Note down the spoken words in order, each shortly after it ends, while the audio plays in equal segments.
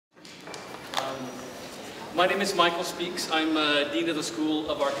My name is Michael Speaks. I'm Dean of the School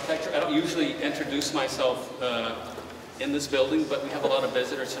of Architecture. I don't usually introduce myself in this building, but we have a lot of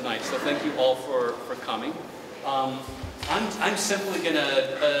visitors tonight, so thank you all for coming. I'm simply going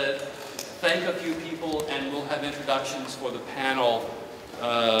to thank a few people, and we'll have introductions for the panel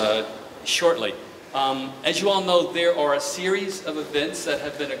shortly. As you all know, there are a series of events that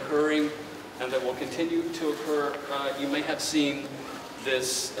have been occurring and that will continue to occur. You may have seen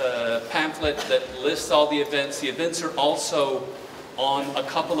this pamphlet that lists all the events. The events are also on a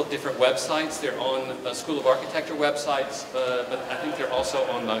couple of different websites. They're on the School of Architecture websites, but I think they're also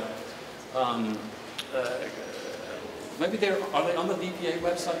on the, maybe are they on the VPA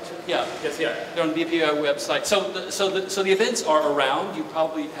website too? Yeah. Yes, yeah. They're on the VPA website. So the events are around. You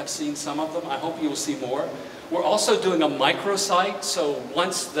probably have seen some of them. I hope you will see more. We're also doing a microsite, so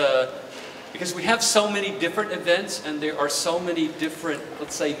because we have so many different events and there are so many different,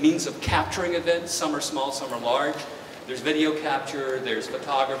 let's say, means of capturing events. Some are small, some are large. There's video capture, there's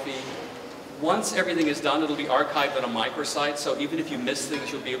photography. Once everything is done, it'll be archived on a microsite, so even if you miss things,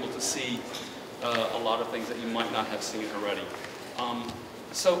 you'll be able to see a lot of things that you might not have seen already.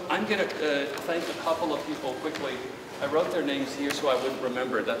 So I'm going to thank a couple of people quickly. I wrote their names here so I wouldn't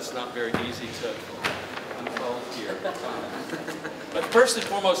remember. That's not very easy to unfold here. But first and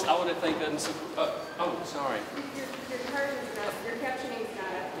foremost, I want to thank them. Oh, sorry. Your card is not, your captioning is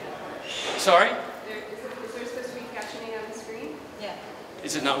not up yet. Sorry? Is there supposed to be captioning on the screen? Yeah.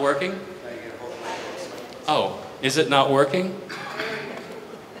 Is it not working? Oh, is it not working?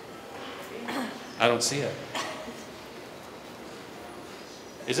 I don't see it.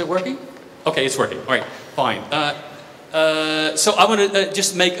 Is it working? Okay, it's working. All right, fine. So I want to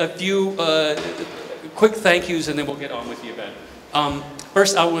just make a few quick thank yous and then we'll get on with the event.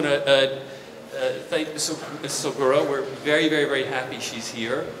 First, I want to thank Mrs. Ogura. We're very, very, very happy she's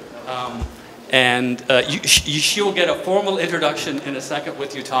here. She'll get a formal introduction in a second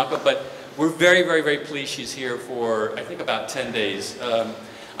with Yutaka, but we're very, very, very pleased she's here for, I think, about 10 days.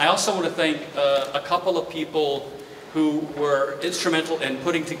 I also want to thank a couple of people who were instrumental in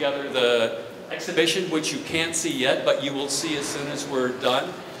putting together the exhibition, which you can't see yet, but you will see as soon as we're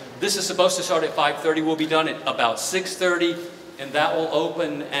done. This is supposed to start at 5:30. We'll be done at about 6:30, and that will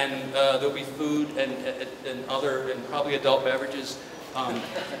open, and there'll be food and probably adult beverages.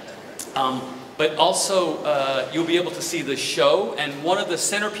 But also, you'll be able to see the show, and one of the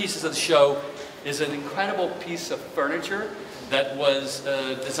centerpieces of the show is an incredible piece of furniture that was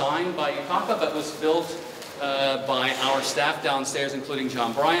designed by Yutaka, but was built by our staff downstairs, including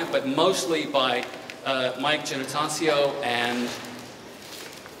John Bryant, but mostly by Mike Genotasio and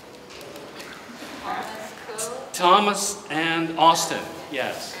Thomas and Austin.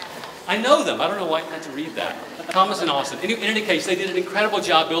 Yes. I know them. I don't know why I had to read that. Thomas and Austin. In any case, they did an incredible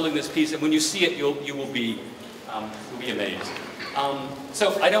job building this piece, and when you see it, you will be amazed.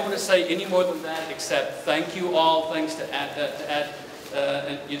 So I don't want to say any more than that, except thank you all. Thanks to Ed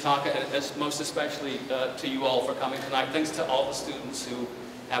and Yutaka, and most especially to you all for coming tonight. Thanks to all the students who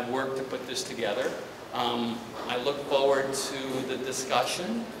have worked to put this together. I look forward to the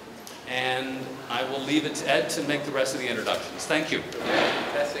discussion, and I will leave it to Ed to make the rest of the introductions. Thank you.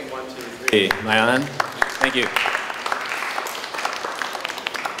 Testing 1, 2, 3. Am I on? Thank you.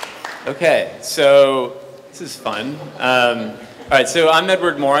 Okay, so this is fun. All right, so I'm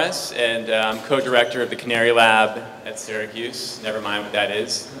Edward Morris, and I'm co-director of the Canary Lab at Syracuse. Never mind what that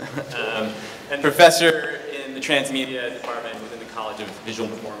is. And professor in the Transmedia department within the College of Visual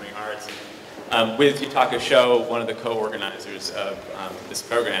and Performing Arts. With Yutaka Sho, one of the co-organizers of this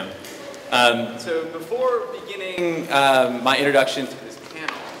program. So before beginning my introduction to this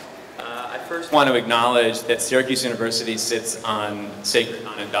panel, I first want to acknowledge that Syracuse University sits on sacred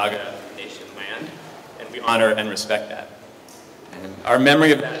Onondaga Nation land, and we honor and respect that. And our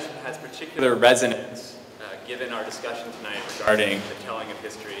memory of that has particular resonance given our discussion tonight regarding the telling of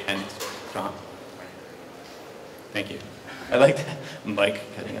history and historical trauma. Thank you. I like that mic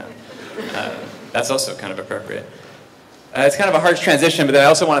cutting out. That's also kind of appropriate. It's kind of a harsh transition, but I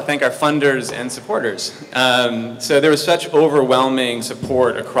also want to thank our funders and supporters. So there was such overwhelming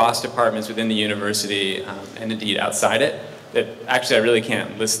support across departments within the university, and indeed outside it, that actually I really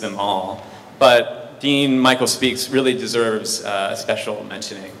can't list them all. But Dean Michael Speaks really deserves a special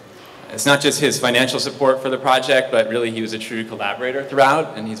mentioning. It's not just his financial support for the project, but really he was a true collaborator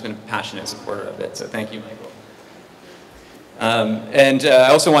throughout, and he's been a passionate supporter of it. So thank you, Michael. I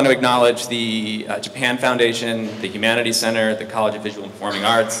also want to acknowledge the Japan Foundation, the Humanities Center, the College of Visual and Performing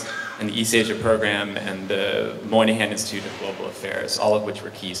Arts, and the East Asia Program, and the Moynihan Institute of Global Affairs, all of which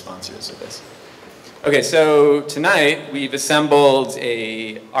were key sponsors of this. Okay, so tonight we've assembled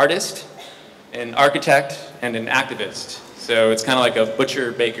an artist, an architect, and an activist. So it's kind of like a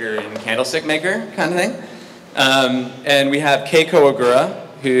butcher, baker, and candlestick maker kind of thing. And we have Keiko Ogura,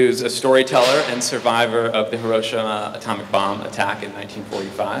 who's a storyteller and survivor of the Hiroshima atomic bomb attack in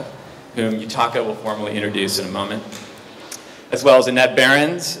 1945, whom Yutaka will formally introduce in a moment. As well as Annette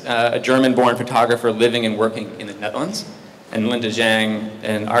Behrens, a German-born photographer living and working in the Netherlands, and Linda Zhang,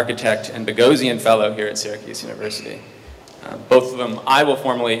 an architect and Boghosian fellow here at Syracuse University. Both of them I will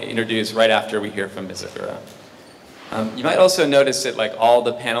formally introduce right after we hear from Ms. Ogura. You might also notice that like all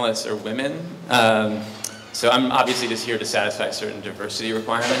the panelists are women. So I'm obviously just here to satisfy certain diversity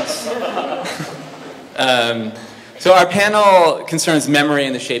requirements. So our panel concerns memory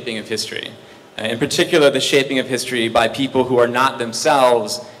and the shaping of history. In particular, the shaping of history by people who are not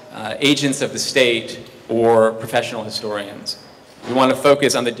themselves agents of the state or professional historians. We want to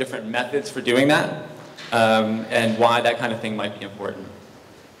focus on the different methods for doing that and why that kind of thing might be important.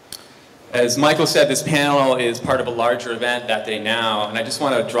 As Michael said, this panel is part of a larger event that day now, and I just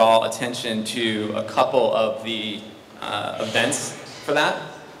want to draw attention to a couple of the events for that.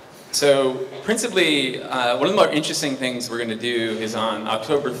 So principally, one of the more interesting things we're going to do is on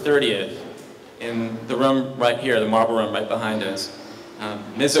October 30th, in the room right here, the marble room right behind us,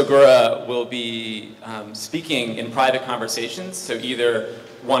 Ms. Ogura will be speaking in private conversations, so either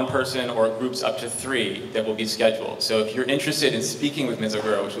one person or groups up to 3 that will be scheduled. So if you're interested in speaking with Ms.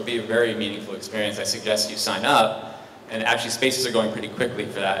 Ogura, which will be a very meaningful experience, I suggest you sign up. And actually spaces are going pretty quickly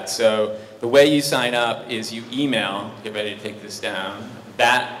for that. So the way you sign up is you email, get ready to take this down,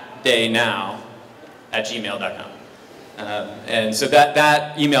 thatdaynow@gmail.com. And so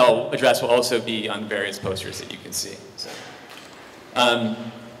that email address will also be on various posters that you can see.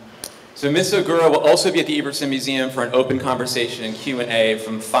 So Ms. Ogura will also be at the Everson Museum for an open conversation and Q&A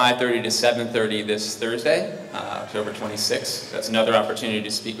from 5:30 to 7:30 this Thursday, October 26th. That's another opportunity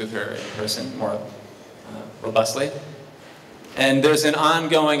to speak with her in person more robustly. And there's an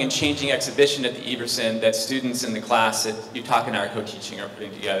ongoing and changing exhibition at the Everson that students in the class that Yutaka and I are co-teaching are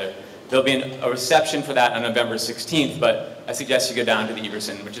putting together. There'll be a reception for that on November 16th, but I suggest you go down to the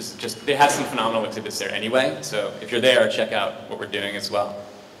Everson, which is just, they have some phenomenal exhibits there anyway, so if you're there, check out what we're doing as well.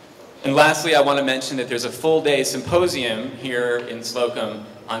 And lastly, I want to mention that there's a full-day symposium here in Slocum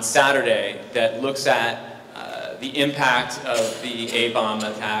on Saturday that looks at the impact of the A-bomb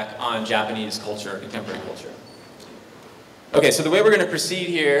attack on Japanese culture, contemporary culture. Okay, so the way we're going to proceed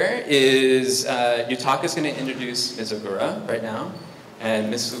here is Yutaka's going to introduce Ms. Ogura right now, and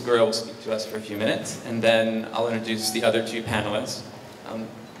Ms. Ogura will speak to us for a few minutes, and then I'll introduce the other 2 panelists.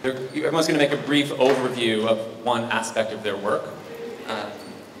 Everyone's going to make a brief overview of one aspect of their work.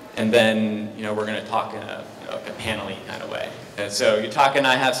 And then, we're going to talk in a panel-y kind of way. And so Yutaka and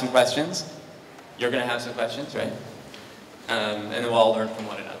I have some questions. You're going to have some questions, right? And then we'll all learn from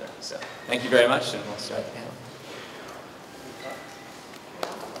one another. So thank you very much, and we'll start the panel.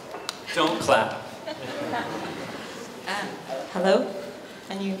 Don't clap. Hello?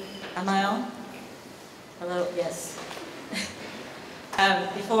 Am I on? Hello, yes.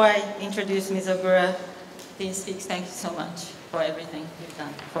 Before I introduce Ms. Ogura, please speak, thank you so much for everything you've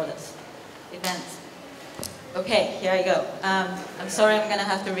done for this event. Okay, here I go. I'm sorry I'm gonna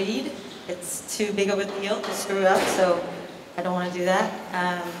have to read. It's too big of a deal to screw up, so I don't want to do that.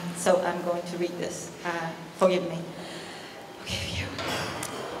 So I'm going to read this. Forgive me. Okay, here we go.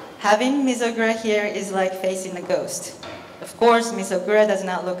 Having Ms. Ogura here is like facing a ghost. Of course, Ms. Ogura does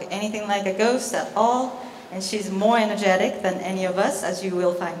not look anything like a ghost at all, and she's more energetic than any of us, as you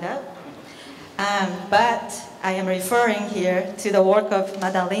will find out. But I am referring here to the work of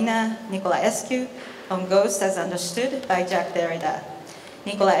Madalina Nicolaescu on Ghosts as Understood by Jacques Derrida.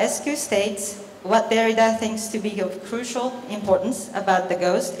 Nicolaescu states, what Derrida thinks to be of crucial importance about the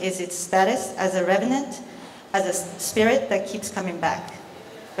ghost is its status as a revenant, as a spirit that keeps coming back.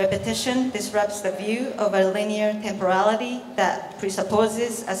 Repetition disrupts the view of a linear temporality that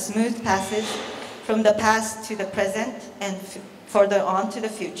presupposes a smooth passage from the past to the present and further on to the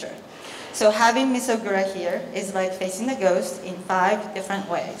future. So having Ms. Ogura here is like facing a ghost in 5 different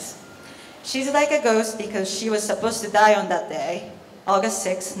ways. She's like a ghost because she was supposed to die on that day, August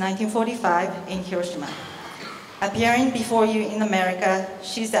 6, 1945, in Hiroshima. Appearing before you in America,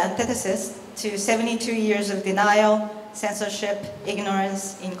 she's the antithesis to 72 years of denial, censorship,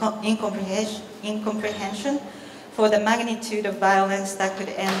 ignorance, incomprehension for the magnitude of violence that could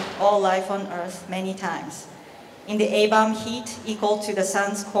end all life on Earth many times. In the A-bomb heat equal to the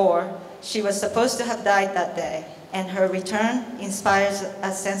sun's core, she was supposed to have died that day, and her return inspires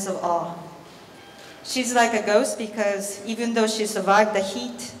a sense of awe. She's like a ghost because even though she survived the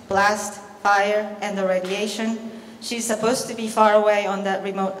heat, blast, fire, and the radiation, she's supposed to be far away on that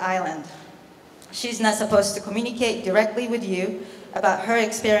remote island. She's not supposed to communicate directly with you about her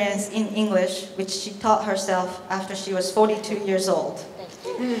experience in English, which she taught herself after she was 42 years old.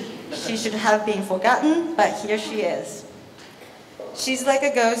 She should have been forgotten, but here she is. She's like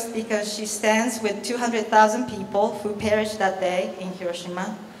a ghost because she stands with 200,000 people who perished that day in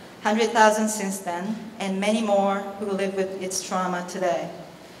Hiroshima, 100,000 since then, and many more who live with its trauma today.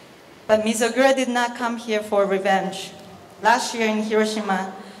 But Ms. Ogura did not come here for revenge. Last year in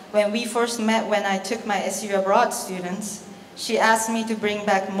Hiroshima, when we first met when I took my SU abroad students, she asked me to bring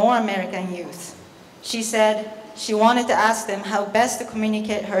back more American youth. She said she wanted to ask them how best to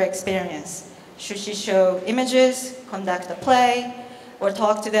communicate her experience. Should she show images, conduct a play, or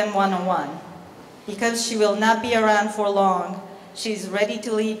talk to them one-on-one? Because she will not be around for long, she is ready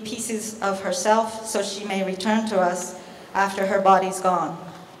to leave pieces of herself so she may return to us after her body's gone.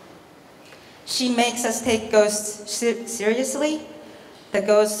 She makes us take ghosts seriously, the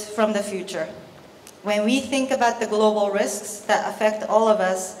ghosts from the future. When we think about the global risks that affect all of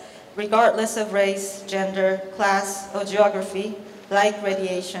us, regardless of race, gender, class, or geography, like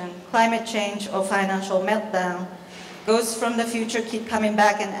radiation, climate change, or financial meltdown, ghosts from the future keep coming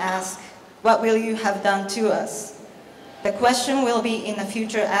back and ask, what will you have done to us? The question will be in the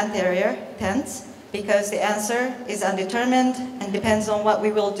future anterior tense, because the answer is undetermined and depends on what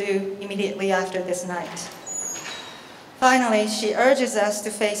we will do immediately after this night. Finally, she urges us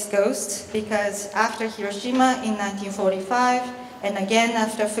to face ghosts because after Hiroshima in 1945 and again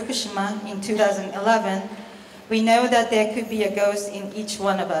after Fukushima in 2011, we know that there could be a ghost in each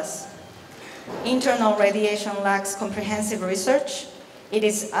one of us. Internal radiation lacks comprehensive research. It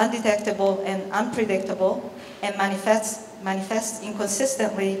is undetectable and unpredictable and manifests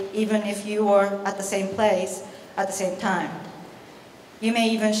inconsistently even if you are at the same place at the same time. You may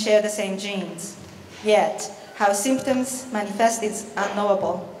even share the same genes. Yet, how symptoms manifest is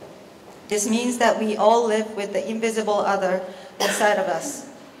unknowable. This means that we all live with the invisible other inside of us.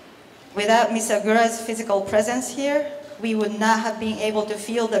 Without Ms. Ogura's physical presence here, we would not have been able to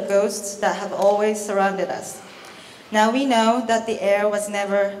feel the ghosts that have always surrounded us. Now we know that the air was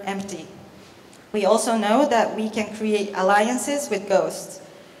never empty. We also know that we can create alliances with ghosts.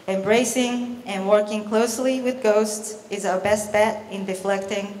 Embracing and working closely with ghosts is our best bet in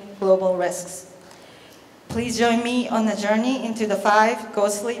deflecting global risks. Please join me on the journey into the 5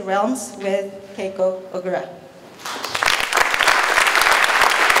 ghostly realms with Keiko Ogura.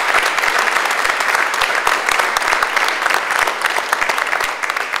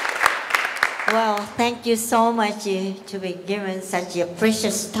 Well, thank you so much to be given such a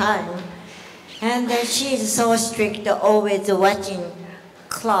precious time. And she is so strict, always watching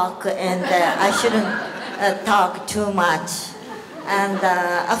clock, and I shouldn't talk too much. And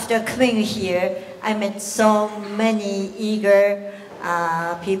after coming here, I met so many eager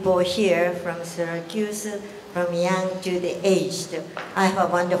people here from Syracuse, from young to the aged. I have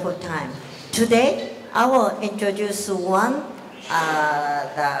a wonderful time. Today, I will introduce one,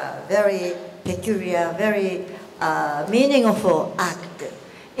 the very peculiar, very meaningful act.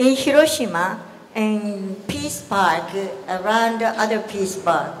 In Hiroshima, in Peace Park, around other Peace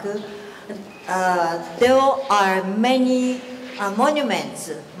Park, there are many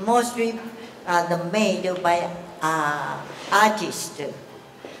monuments, mostly made by artists.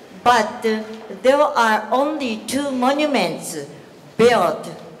 But there are only 2 monuments built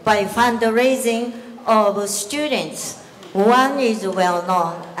by fundraising of students. One is well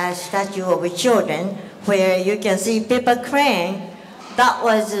known as Statue of Children, where you can see paper crane that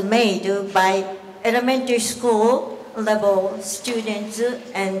was made by elementary school level students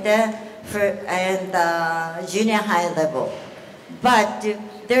and junior high level. But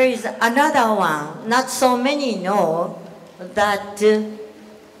there is another one, not so many know that,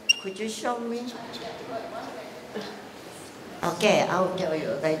 could you show me? Okay, I'll tell you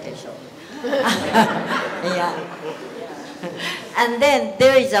later, show me. Yeah. And then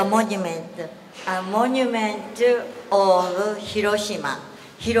there is a monument of Hiroshima.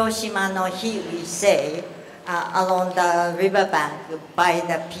 Hiroshima no Hi, we say, along the riverbank by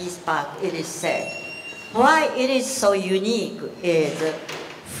the Peace Park, it is said. Why it is so unique is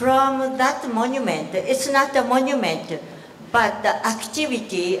from that monument, it's not a monument, but the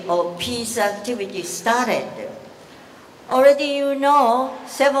activity of peace activity started. Already you know,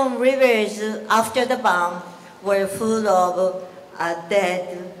 7 rivers after the bomb were full of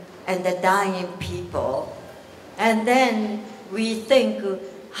dead and dying people. And then we think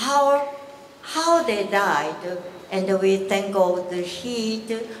how they died, and we think of the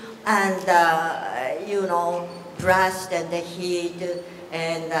heat and you know, blast and the heat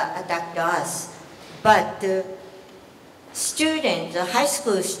and attacked us. But students, high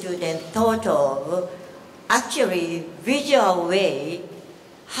school students, thought of actually visual way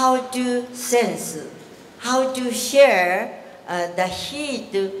how to sense, how to share the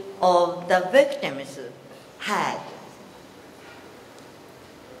heat of the victims had.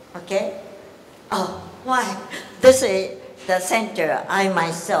 Okay? Oh, why? This is the center. I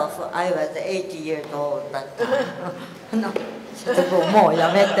myself, I was 80 years old that time. No, もう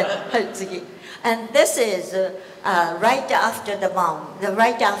やめて。はい、次。And this is right after the bomb.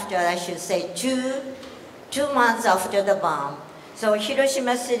 Right after, I should say, two months after the bomb. So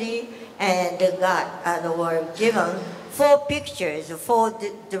Hiroshima City and were given 4 pictures, 4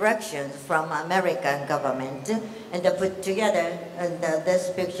 directions from American government, and they put together, and this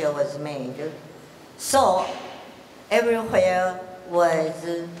picture was made. So everywhere was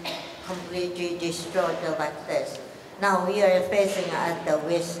completely destroyed like this. Now we are facing at the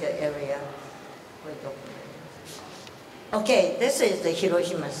west area. Okay, this is the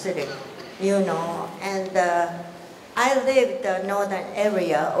Hiroshima City, you know, and I lived the northern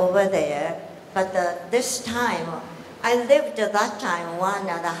area over there, but this time, I lived at that time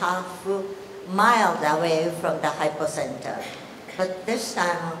 1.5 miles away from the hypocenter. But this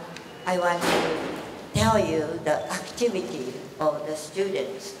time, I want to tell you the activity of the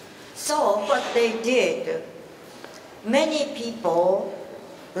students. So what they did, many people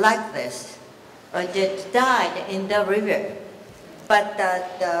like this died in the river. But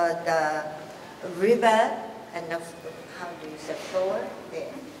the river and the, how do you say, floor, the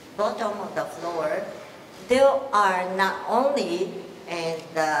bottom of the floor, there are not only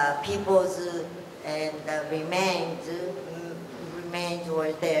the people's and the remains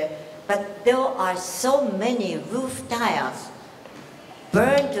were there, but there are so many roof tiles,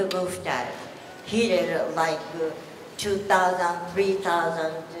 burned roof tiles, heated like 2,000,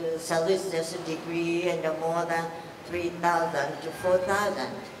 3,000 Celsius degree and more than 3,000 to 4,000.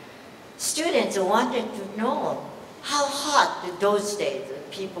 Students wanted to know how hot those days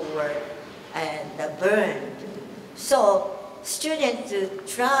people were and burned. So students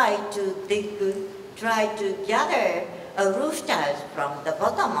try to gather roof tiles from the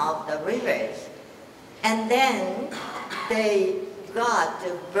bottom of the rivers, and then they got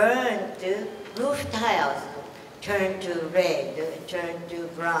burned roof tiles, turned to red, turned to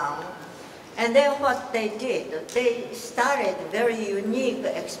brown. And then what they did, they started a very unique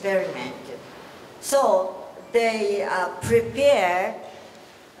experiment. So they prepared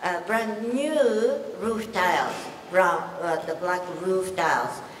brand new roof tiles, the black roof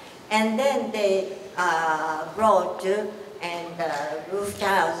tiles. And then they brought roof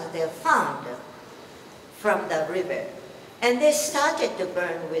tiles they found from the river. And they started to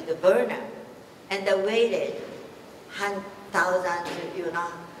burn with the burner. And they waited 100,000, you know,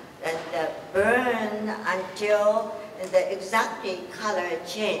 and burn until the exact color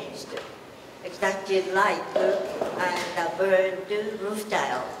changed. Exactly like and burned roof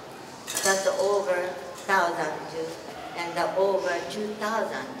tile. That's over 1,000 and over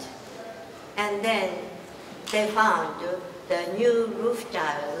 2,000. And then they found the new roof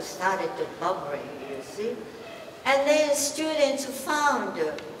tile started to bubbling, you see. And then students found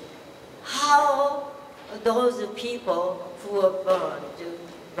how those people who were burned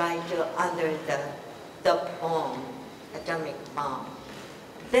right under the bomb, atomic bomb.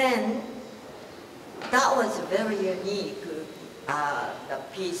 Then that was very unique, the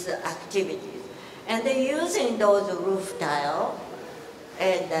peace activities. And they're using those roof tile,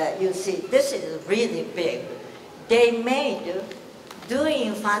 and you see, this is really big. They made,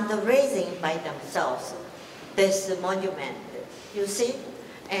 doing fundraising by themselves, this monument, you see?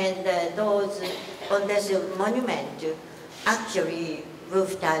 And those, on this monument, actually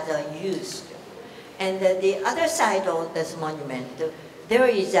roof tiles are used. And the other side of this monument, there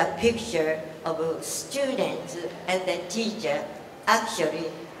is a picture of students and the teacher actually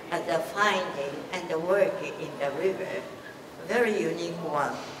the finding and the work in the river. Very unique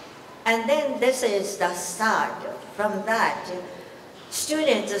one. And then this is the start. From that,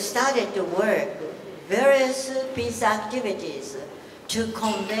 students started to work various peace activities to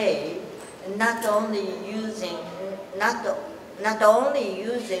convey not only using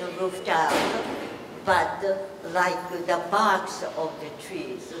roof tiles, but like the barks of the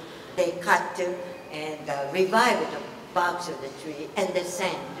trees. They cut and revived the barks of the tree, and they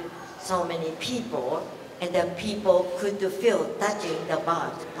sent so many people, and the people could feel touching the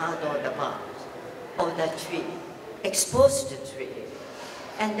bark, part of the bark of the tree, exposed to the tree.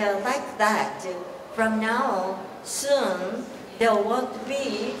 And like that, from now, soon, there won't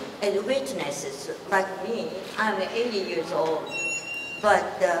be witnesses like me. I'm 80 years old.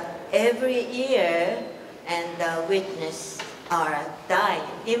 But every year, and witnesses are dying.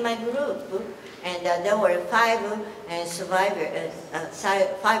 In my group, and there were five survivors,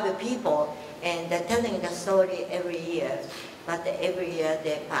 5 people, and telling the story every year. But every year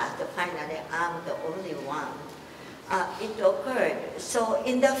they passed. Finally, I'm the only one. It occurred. So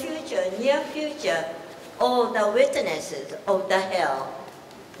in the future, near future, all the witnesses of the hell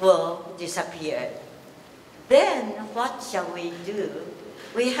will disappear. Then what shall we do?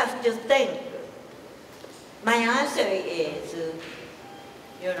 We have to think. My answer is,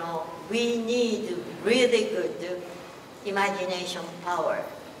 we need really good imagination power.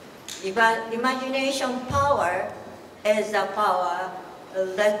 Imagination power is the power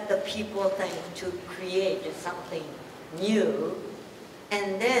let the people think to create something new,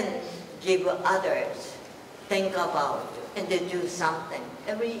 and then give others think about and to do something.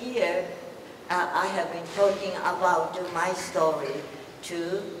 Every year, I have been talking about my story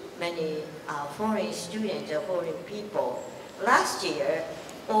to many foreign students, foreign people. Last year,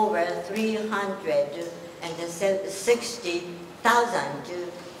 over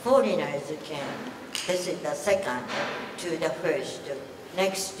 360,000 foreigners came. This is the second to the first.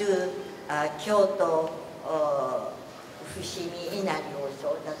 Next to Kyoto, Fushimi, Inari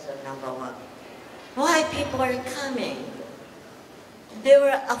also, that's the number 1. Why people are coming? They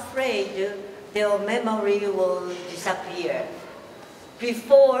were afraid their memory will disappear.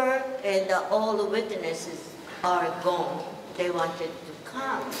 Before and all the witnesses are gone, they wanted to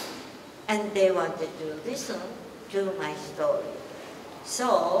come and they wanted to listen to my story.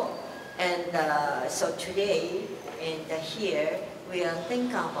 So today and here we are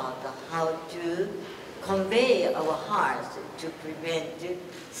thinking about how to convey our hearts to prevent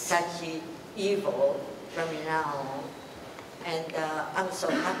such evil from now on. And I'm so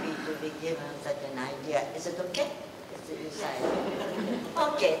happy to be given such an idea. Is it okay?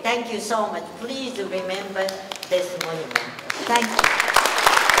 Okay, thank you so much. Please remember this monument. Thank you.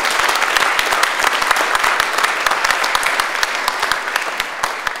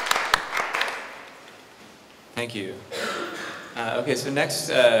 Thank you. Okay, so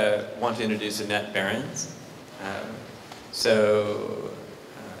next I want to introduce Annette Behrens.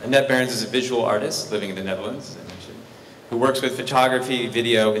 Annette Behrens is a visual artist living in the Netherlands, as I mentioned, who works with photography,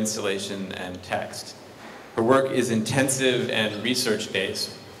 video, installation, and text. Her work is intensive and research-based.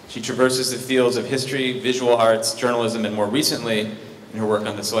 She traverses the fields of history, visual arts, journalism, and more recently, in her work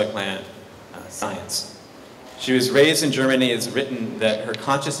on the soil plant, science. She was raised in Germany. It's written that her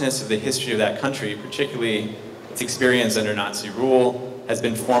consciousness of the history of that country, particularly its experience under Nazi rule, has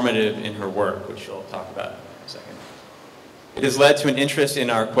been formative in her work, which she'll talk about in a second. It has led to an interest in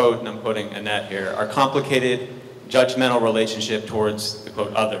our, quote, and I'm quoting Annette here, our complicated, judgmental relationship towards the,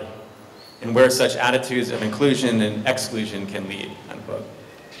 quote, other, and where such attitudes of inclusion and exclusion can lead, unquote.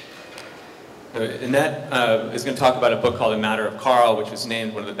 Annette is going to talk about a book called A Matter of Carl, which was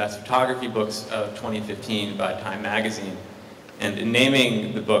named one of the best photography books of 2015 by Time magazine. And in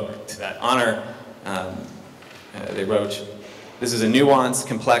naming the book to that honor, they wrote, "This is a nuanced,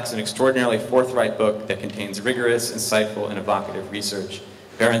 complex, and extraordinarily forthright book that contains rigorous, insightful, and evocative research.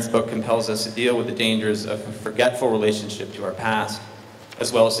 Behrens' book compels us to deal with the dangers of a forgetful relationship to our past,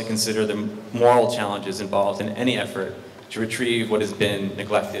 as well as to consider the moral challenges involved in any effort to retrieve what has been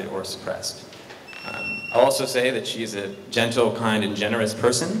neglected or suppressed." I'll also say that she's a gentle, kind, and generous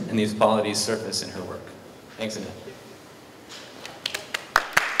person, and these qualities surface in her work. Thanks, Annette.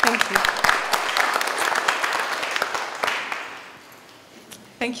 Thank you.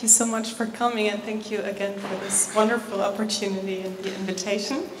 Thank you so much for coming, and thank you again for this wonderful opportunity and the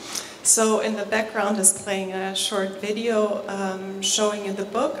invitation. So in the background is playing a short video showing you the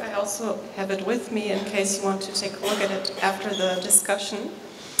book. I also have it with me in case you want to take a look at it after the discussion.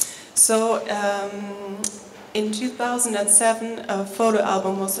 So in 2007, a photo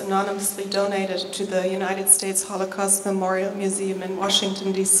album was anonymously donated to the United States Holocaust Memorial Museum in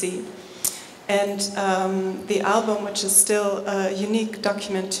Washington, D.C. And the album, which is still a unique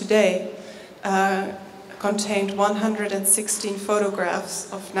document today, contained 116 photographs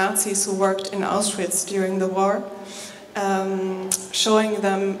of Nazis who worked in Auschwitz during the war, showing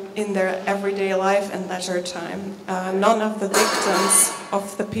them in their everyday life and leisure time. None of the victims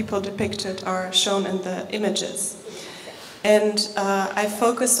of the people depicted are shown in the images. And I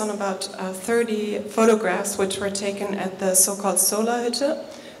focused on about 30 photographs which were taken at the so-called Solarhütte,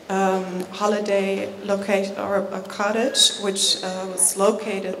 holiday location or a cottage which was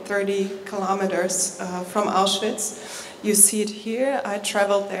located 30 kilometers from Auschwitz. You see it here. I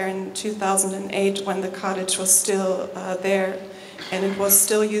traveled there in 2008 when the cottage was still there, and it was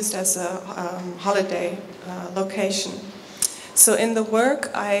still used as a holiday location. So in the work,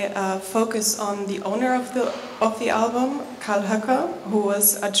 I focus on the owner of the album, Karl Höcker, who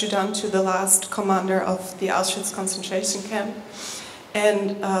was adjutant to the last commander of the Auschwitz concentration camp.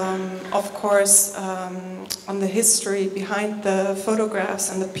 And of course, on the history behind the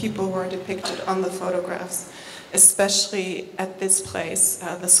photographs and the people who are depicted on the photographs, especially at this place,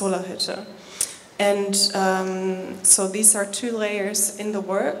 the Solarhütte. And so these are two layers in the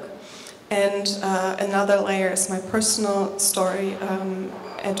work. And another layer is my personal story.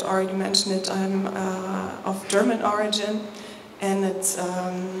 Ed already mentioned it. I'm of German origin, and it's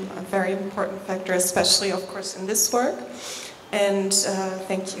a very important factor, especially, of course, in this work. And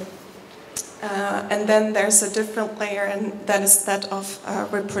thank you. And then there's a different layer, and that is that of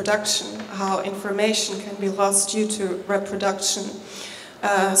reproduction, how information can be lost due to reproduction.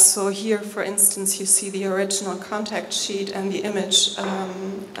 So here, for instance, you see the original contact sheet, and the image,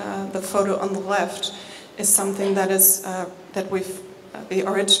 the photo on the left, is something that is the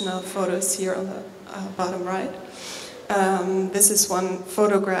original photo is here on the bottom right. This is one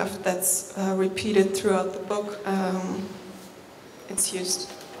photograph that's repeated throughout the book. It's used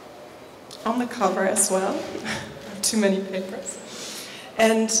on the cover as well. Too many papers.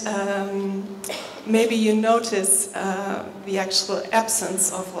 And maybe you notice the actual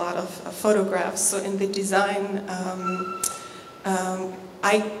absence of a lot of photographs. So in the design,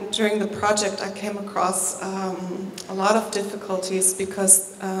 during the project, I came across a lot of difficulties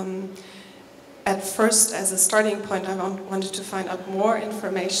because at first, as a starting point, I wanted to find out more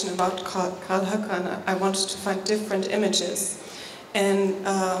information about Karl Höcker, and I wanted to find different images. And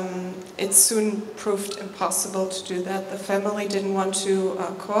it soon proved impossible to do that. The family didn't want to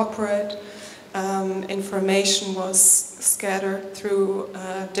cooperate. Information was scattered through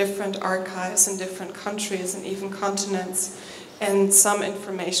different archives in different countries and even continents. And some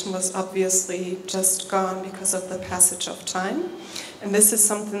information was obviously just gone because of the passage of time. And this is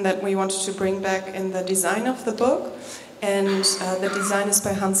something that we wanted to bring back in the design of the book. And the design is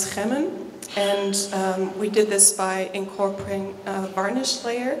by Hans Remmen. And we did this by incorporating a varnish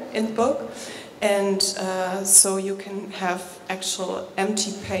layer in the book. And so you can have actual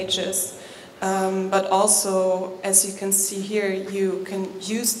empty pages. But also, as you can see here, you can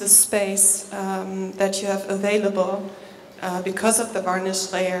use the space that you have available because of the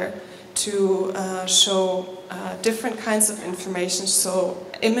varnish layer to show different kinds of information. So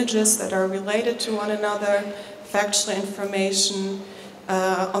images that are related to one another, factual information.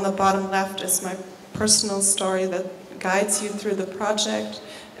 On the bottom left is my personal story that guides you through the project.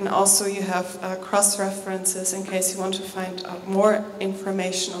 And also you have cross-references in case you want to find out more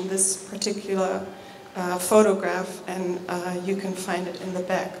information on this particular photograph, and you can find it in the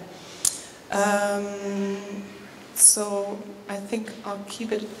back. So I think I'll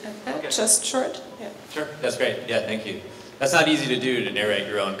keep it at that, okay. Just short. Yeah. Sure, that's great. Yeah, thank you. That's not easy to do, to narrate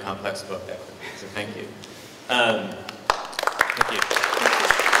your own complex book that quickly, so thank you. Thank you.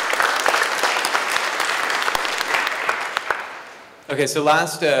 Okay, so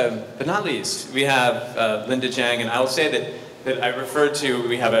last but not least, we have Linda Zhang, and I will say that I referred to,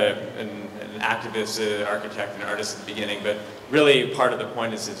 we have an activist, architect, and artist at the beginning, but really part of the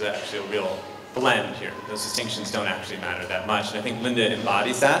point is it's actually a real blend here. Those distinctions don't actually matter that much, and I think Linda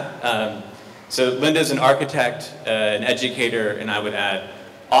embodies that. So Linda's an architect, an educator, and I would add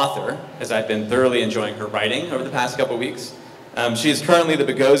author, as I've been thoroughly enjoying her writing over the past couple of weeks. She is currently the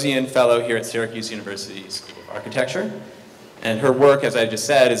Boghosian Fellow here at Syracuse University School of Architecture. And her work, as I just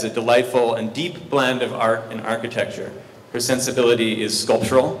said, is a delightful and deep blend of art and architecture. Her sensibility is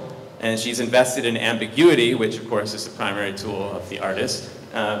sculptural, and she's invested in ambiguity, which of course is the primary tool of the artist.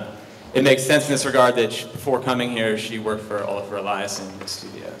 It makes sense in this regard that before coming here, she worked for Oliver Elias in the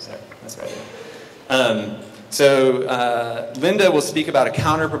studio. That's right. So Linda will speak about a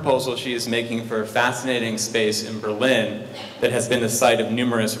counter-proposal she is making for a fascinating space in Berlin that has been the site of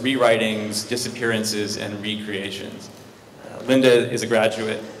numerous rewritings, disappearances, and recreations. Linda is a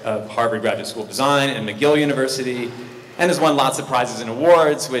graduate of Harvard Graduate School of Design and McGill University, and has won lots of prizes and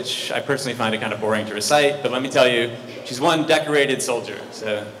awards, which I personally find it kind of boring to recite, but let me tell you, she's one decorated soldier.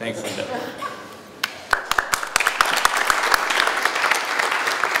 So thanks, Linda.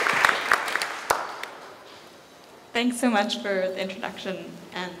 Thanks so much for the introduction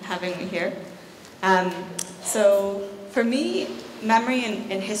and having me here. So for me, memory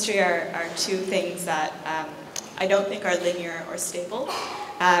and history are two things that I don't think are linear or stable.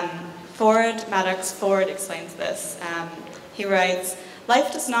 Maddox Ford explains this. He writes,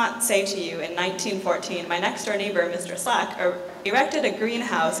 "Life does not say to you in 1914, my next door neighbor, Mr. Slack, erected a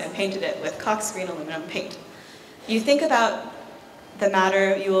greenhouse and painted it with Cox green aluminum paint. You think about the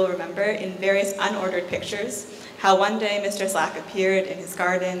matter you will remember in various unordered pictures, how one day Mr. Slack appeared in his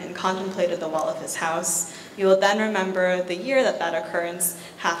garden and contemplated the wall of his house. You will then remember the year that that occurrence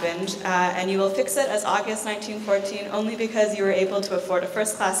happened, and you will fix it as August 1914 only because you were able to afford a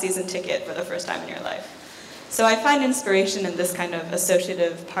first-class season ticket for the first time in your life. So I find inspiration in this kind of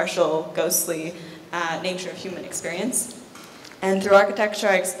associative, partial, ghostly nature of human experience. And through architecture,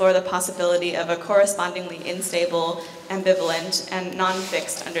 I explore the possibility of a correspondingly unstable, ambivalent, and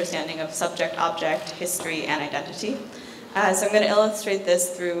non-fixed understanding of subject, object, history, and identity. So I'm going to illustrate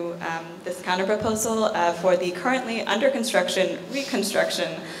this through this counterproposal for the currently under construction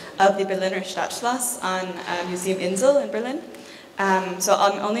reconstruction of the Berliner Stadtschloss on Museum Insel in Berlin. So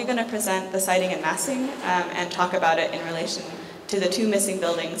I'm only going to present the siting and massing and talk about it in relation to the two missing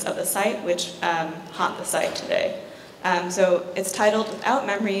buildings of the site, which haunt the site today. So it's titled Without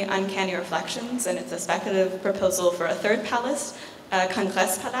Memory, Uncanny Reflections, and it's a speculative proposal for a third palace,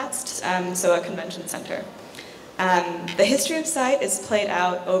 Kongresspalast, so a convention center. The history of site is played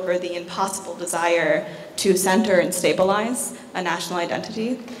out over the impossible desire to center and stabilize a national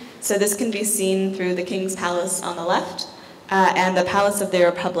identity. So this can be seen through the King's Palace on the left and the Palace of the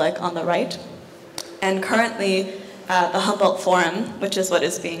Republic on the right. And currently, the Humboldt Forum, which is what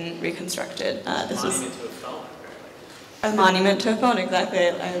is being reconstructed. This is a monument to a phone, exactly.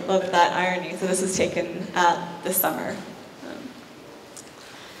 I love that irony. So this was taken this summer.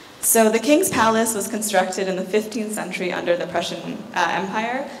 So the King's Palace was constructed in the 15th century under the Prussian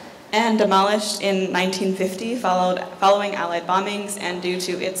Empire and demolished in 1950 following Allied bombings and due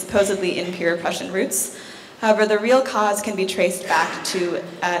to its supposedly impure Prussian roots. However, the real cause can be traced back to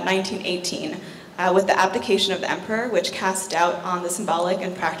 1918 with the abdication of the emperor, which cast doubt on the symbolic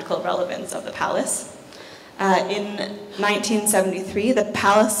and practical relevance of the palace. In 1973, the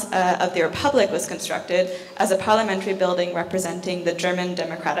Palace of the Republic was constructed as a parliamentary building representing the German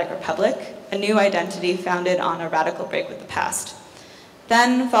Democratic Republic, a new identity founded on a radical break with the past.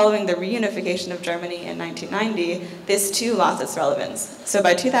 Then, following the reunification of Germany in 1990, this too lost its relevance. So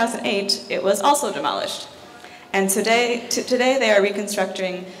by 2008, it was also demolished. And today they are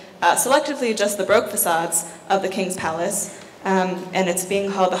reconstructing selectively just the Baroque facades of the King's Palace, and it's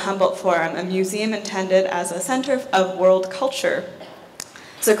being called the Humboldt Forum, a museum intended as a center of world culture.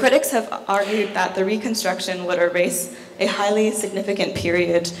 So critics have argued that the reconstruction would erase a highly significant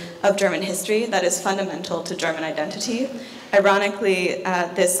period of German history that is fundamental to German identity. Ironically,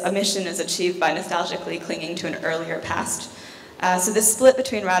 this omission is achieved by nostalgically clinging to an earlier past. So this split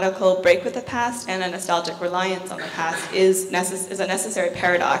between radical break with the past and a nostalgic reliance on the past is a necessary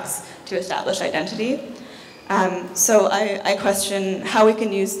paradox to establish identity. So I question how we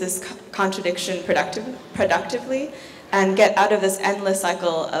can use this contradiction productively and get out of this endless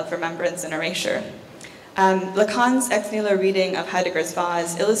cycle of remembrance and erasure. Lacan's ex nihilo reading of Heidegger's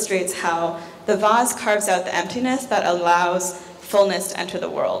vase illustrates how the vase carves out the emptiness that allows fullness to enter the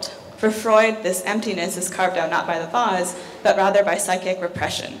world. For Freud, this emptiness is carved out not by the vase, but rather by psychic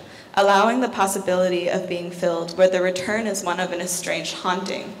repression, allowing the possibility of being filled where the return is one of an estranged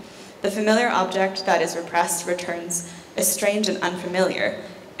haunting. The familiar object that is repressed returns estranged and unfamiliar,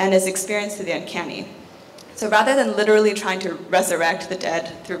 and is experienced through the uncanny. So rather than literally trying to resurrect the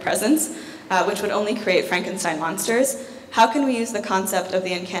dead through presence, which would only create Frankenstein monsters, how can we use the concept of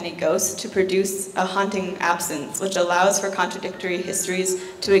the uncanny ghost to produce a haunting absence, which allows for contradictory histories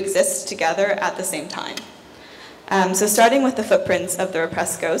to exist together at the same time? So starting with the footprints of the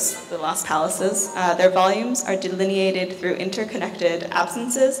repressed ghosts, the lost palaces, their volumes are delineated through interconnected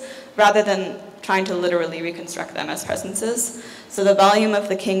absences rather than trying to literally reconstruct them as presences. So the volume of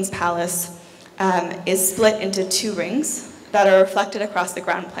the King's Palace is split into two rings that are reflected across the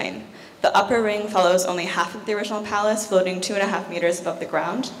ground plane. The upper ring follows only half of the original palace, floating 2.5 meters above the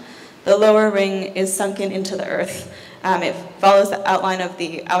ground. The lower ring is sunken into the earth. It follows the outline of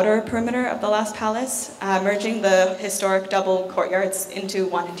the outer perimeter of the last palace, merging the historic double courtyards into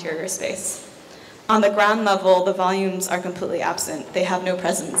one interior space. On the ground level, the volumes are completely absent. They have no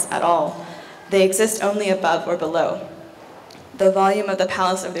presence at all. They exist only above or below. The volume of the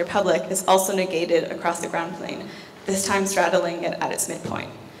Palace of the Republic is also negated across the ground plane, this time straddling it at its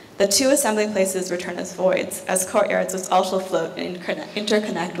midpoint. The two assembly places return as voids, as courtyards which also float and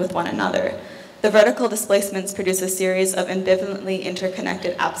interconnect with one another. The vertical displacements produce a series of ambivalently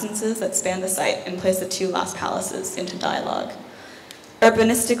interconnected absences that span the site and place the two lost palaces into dialogue.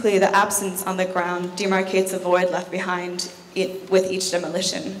 Urbanistically, the absence on the ground demarcates a void left behind with each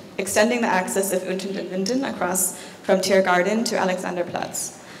demolition, extending the axis of Unten den Linden across from Tiergarten to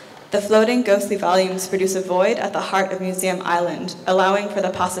Alexanderplatz. The floating ghostly volumes produce a void at the heart of Museum Island, allowing for the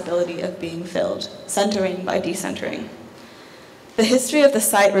possibility of being filled, centering by decentering. The history of the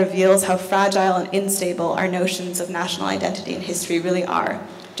site reveals how fragile and unstable our notions of national identity and history really are,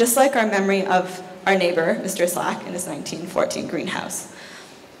 just like our memory of our neighbor, Mr. Slack, in his 1914 greenhouse.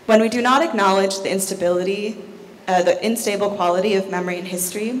 When we do not acknowledge the unstable quality of memory and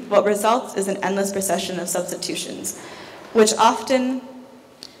history, what results is an endless procession of substitutions, which often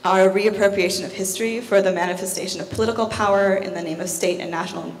are a reappropriation of history for the manifestation of political power in the name of state and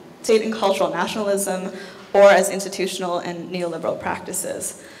cultural nationalism, or as institutional and neoliberal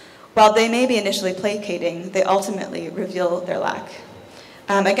practices. While they may be initially placating, they ultimately reveal their lack.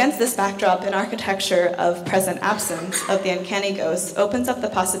 Against this backdrop, an architecture of present absence of the uncanny ghost opens up the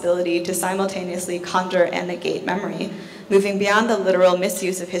possibility to simultaneously conjure and negate memory, moving beyond the literal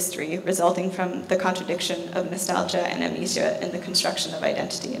misuse of history resulting from the contradiction of nostalgia and amnesia in the construction of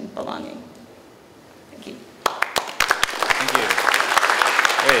identity and belonging. Thank you. Thank you.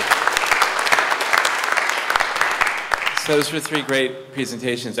 Great. So those were 3 great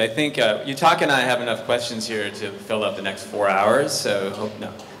presentations. I think Yutaka and I have enough questions here to fill up the next 4 hours, so hope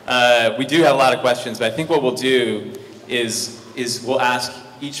no. We do have a lot of questions, but I think what we'll do is we'll ask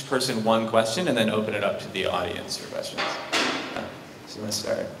each person one question and then open it up to the audience for questions. So you want to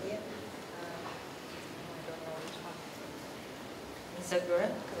start? Yeah. Ms.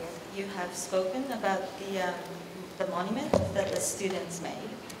 Ogura, you have spoken about the monument that the students made.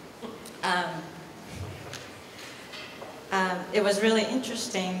 It was really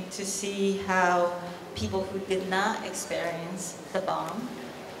interesting to see how people who did not experience the bomb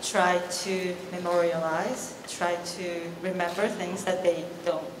tried to memorialize, tried to remember things that they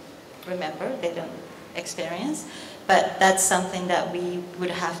don't remember, they don't experience. But that's something that we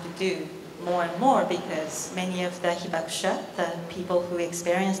would have to do more and more because many of the hibakusha, the people who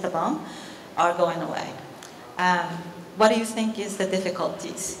experienced the bomb, are going away. What do you think is the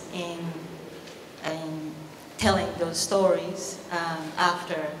difficulties in telling those stories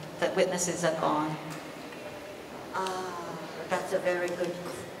after the witnesses are gone? That's a very good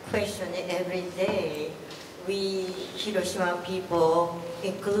question. Every day, we Hiroshima people,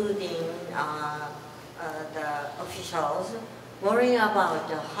 including the officials, worrying about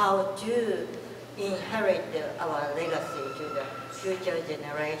how to inherit our legacy to the future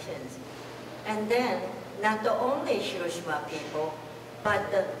generations. And then, not only Hiroshima people, but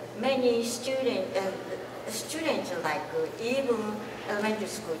many students like even elementary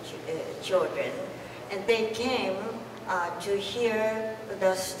school children, and they came to hear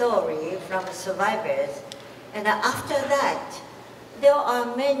the story from survivors. And after that, there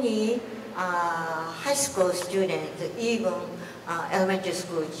are many high school students, even elementary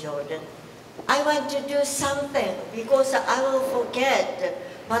school children. I want to do something because I will forget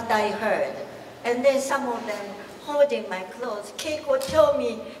what I heard. And then some of them holding my clothes. Keiko, tell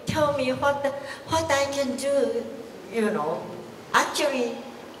me what I can do, you know. Actually,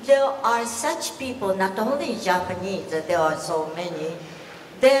 there are such people, not only Japanese, there are so many.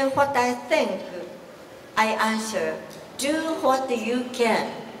 Then what I think, I answer, do what you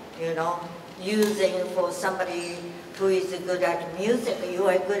can, you know, using for somebody who is good at music. You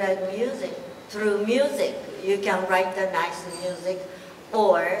are good at music. Through music, you can write the nice music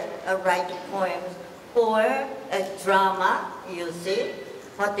or write poems or a drama, you see,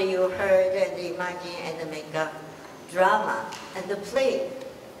 what you heard and imagine and make a drama and play.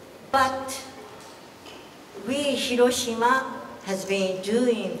 But we, Hiroshima, has been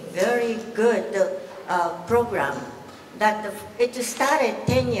doing very good program. That it started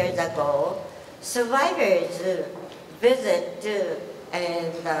 10 years ago. Survivors visit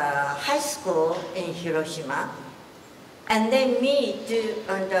high school in Hiroshima, and they meet the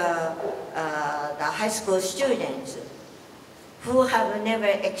high school students who have never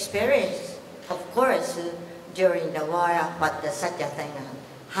experienced, of course, during the war, what such a thing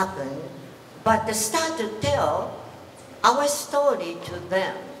happened, but they start to tell our story to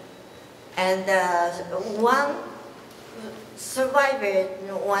them. And one survivor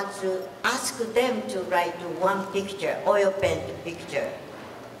wants to ask them to write one picture, oil paint picture.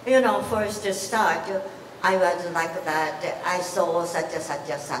 You know, first to start, I was like that, I saw such and such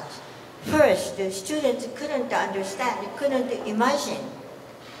and such. First, the students couldn't understand, couldn't imagine,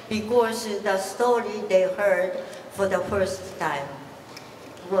 because the story they heard for the first time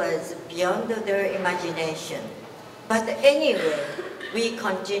was beyond their imagination. But anyway, we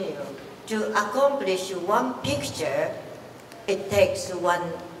continue. To accomplish one picture, it takes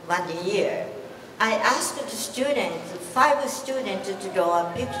one year. I asked the students, 5 students to draw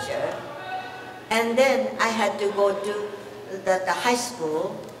a picture, and then I had to go to the high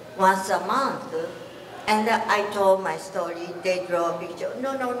school once a month, and I told my story, they draw a picture.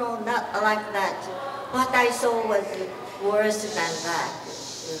 No, not like that. what I saw was worse than that,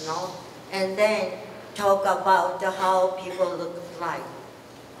 you know. And then talk about how people look like.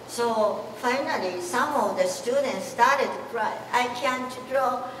 So finally, some of the students started to cry. I can't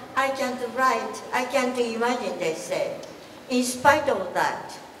draw, I can't write, I can't imagine, they said. In spite of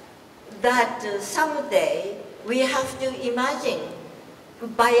that, someday we have to imagine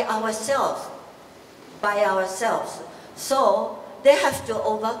by ourselves. So they have to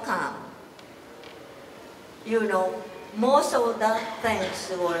overcome. You know, most of the things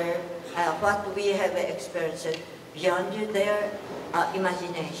were what we have experienced beyond their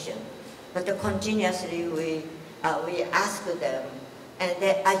imagination. But continuously we ask them, and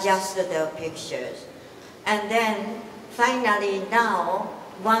they adjust their pictures. And then finally now,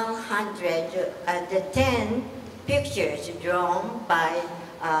 110 pictures drawn by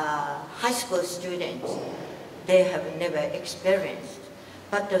high school students they have never experienced.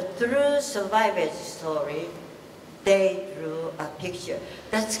 But through survivor's story, they drew a picture.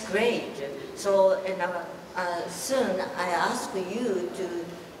 That's great. So soon I ask you to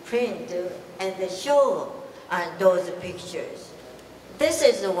print and show those pictures. This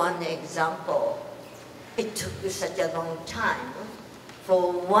is one example. It took such a long time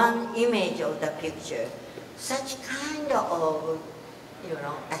for one image of the picture. Such kind of, you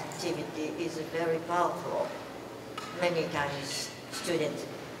know, activity is very powerful. Many times students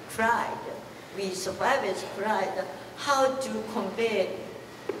cried. We survivors cried. How to convey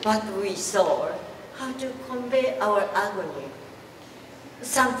what we saw, how to convey our agony.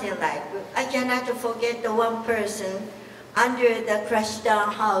 Something like, I cannot forget the one person under the crashed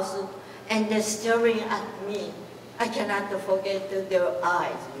down house and they're staring at me. I cannot forget their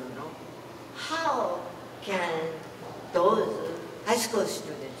eyes, you know. How can those high school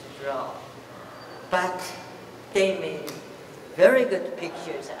students draw? But they made very good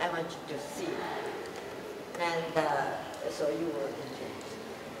pictures. I want you to see. And so you will enjoy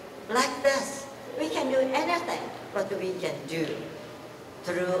it. Like this, we can do anything what we can do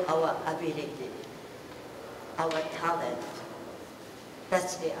through our ability, our talent.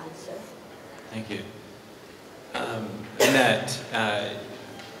 That's the answer. Thank you. Annette,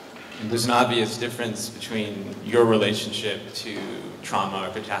 there's an obvious difference between your relationship to trauma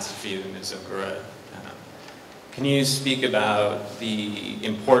or catastrophe than Ms. Ogura. Can you speak about the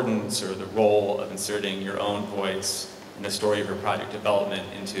importance or the role of inserting your own voice in the story of your project development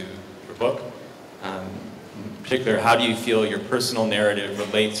into your book? In particular, how do you feel your personal narrative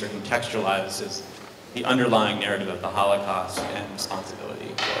relates or contextualizes the underlying narrative of the Holocaust and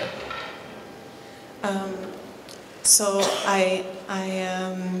responsibility for it? So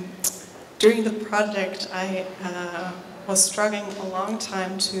during the project, I was struggling a long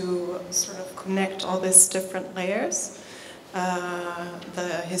time to sort of connect all these different layers.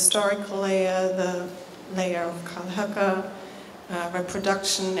 The historical layer, the layer of Kalhaka,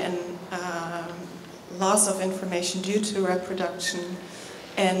 reproduction and loss of information due to reproduction,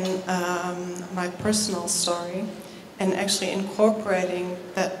 and my personal story, and actually incorporating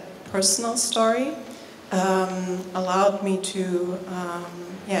that personal story allowed me to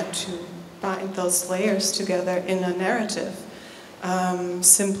bind those layers together in a narrative,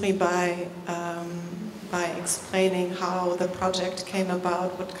 simply by explaining how the project came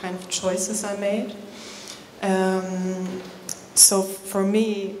about, what kind of choices I made. So for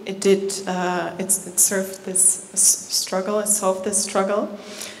me, it served this struggle, it solved this struggle,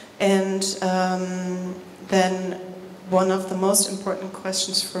 and then one of the most important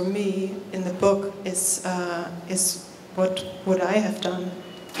questions for me in the book is what would I have done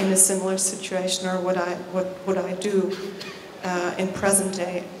in a similar situation, or what would I do in present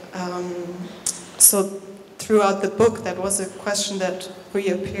day? So throughout the book, that was a question that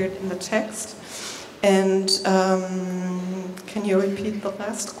reappeared in the text. And can you repeat the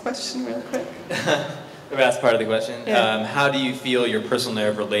last question real quick? The last part of the question. Yeah. How do you feel your personal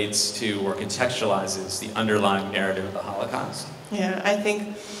narrative relates to or contextualizes the underlying narrative of the Holocaust? Yeah, I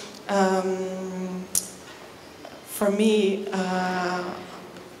think for me,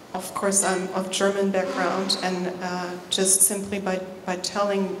 of course, I'm of German background, and just simply by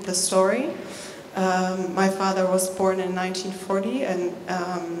telling the story. My father was born in 1940, and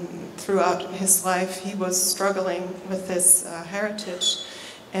throughout his life he was struggling with this heritage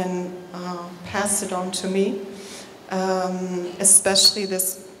and passed it on to me. Especially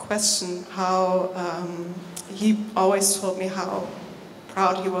this question, how he always told me how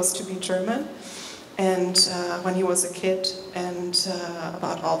proud he was to be German, and when he was a kid, and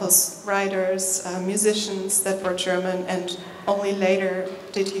about all those writers, musicians that were German, and only later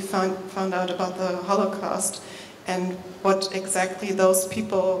did he found out about the Holocaust, and what exactly those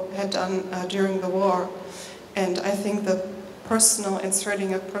people had done during the war. And I think the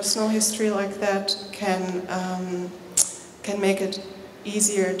inserting a personal history like that can make it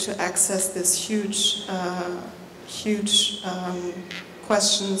easier to access this huge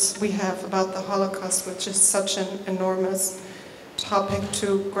questions we have about the Holocaust, which is such an enormous topic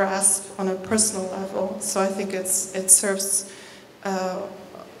to grasp on a personal level. So I think it serves,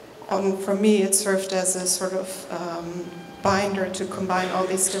 for me, it served as a sort of binder to combine all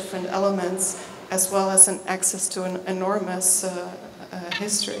these different elements, as well as an access to an enormous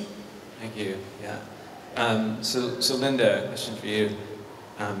history. Thank you. Yeah. So Linda, question for you.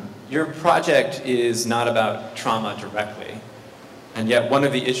 Your project is not about trauma directly, and yet one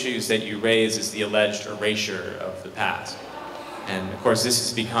of the issues that you raise is the alleged erasure of the past. And of course, this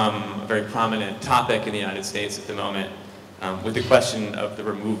has become a very prominent topic in the United States at the moment, with the question of the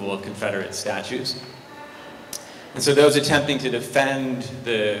removal of Confederate statues. And so those attempting to defend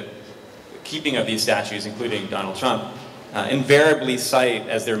the keeping of these statues, including Donald Trump, invariably cite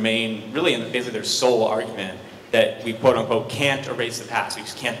as their main, really basically their sole argument, that we quote unquote can't erase the past. We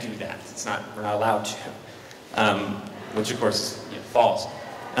just can't do that. We're not allowed to, which of course is false.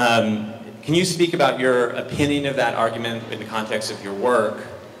 Can you speak about your opinion of that argument in the context of your work,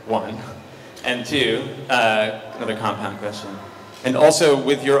 one, and two, another compound question, and also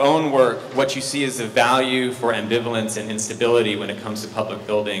with your own work, what you see as the value for ambivalence and instability when it comes to public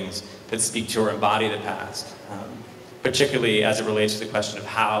buildings that speak to or embody the past, particularly as it relates to the question of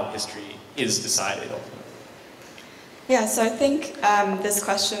how history is decided ultimately. Yeah, so I think this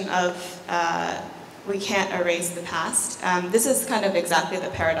question of we can't erase the past, this is kind of exactly the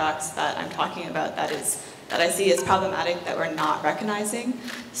paradox that I'm talking about that I see as problematic that we're not recognizing.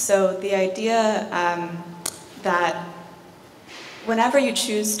 So the idea that whenever you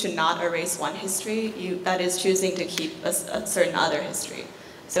choose to not erase one history, that is choosing to keep a certain other history.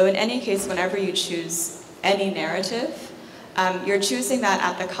 So in any case, whenever you choose any narrative, you're choosing that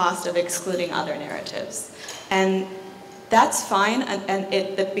at the cost of excluding other narratives. And that's fine, and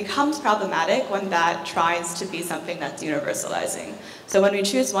it becomes problematic when that tries to be something that's universalizing. So when we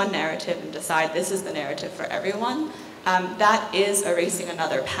choose one narrative and decide this is the narrative for everyone, that is erasing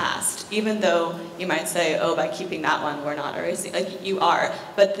another past, even though you might say, oh, by keeping that one, we're not erasing, like you are,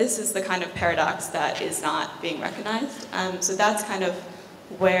 but this is the kind of paradox that is not being recognized. So that's kind of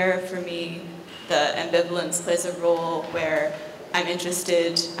where, for me, the ambivalence plays a role, where I'm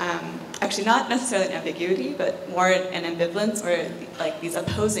interested, actually not necessarily in ambiguity, but more in ambivalence, where like these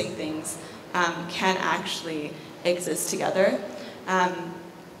opposing things can actually exist together.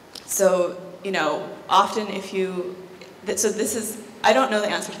 So, you know, often if you, so this is, I don't know the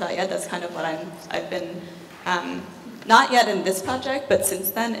answer to that yet, that's kind of what I've been, not yet in this project, but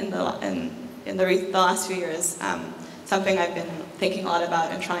since then in the last few years, something I've been thinking a lot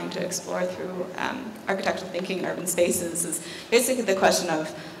about and trying to explore through architectural thinking in urban spaces is basically the question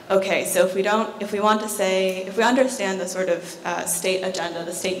of, okay, so if we understand the sort of state agenda,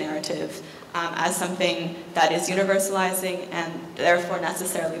 the state narrative, as something that is universalizing and therefore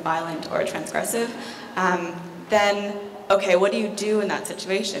necessarily violent or transgressive, then, okay, what do you do in that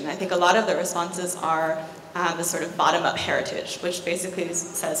situation? I think a lot of the responses are the sort of bottom-up heritage, which basically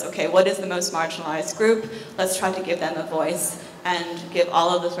says, okay, what is the most marginalized group? Let's try to give them a voice and give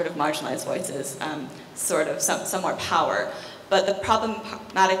all of the sort of marginalized voices sort of some more power. But the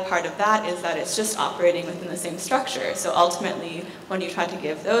problematic part of that is that it's just operating within the same structure. So ultimately, when you try to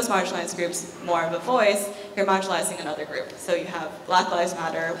give those marginalized groups more of a voice, you're marginalizing another group. So you have Black Lives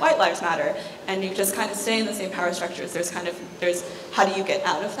Matter, White Lives Matter, and you just kind of stay in the same power structures. There's how do you get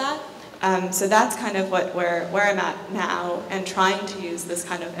out of that? So that's kind of where I'm at now, and trying to use this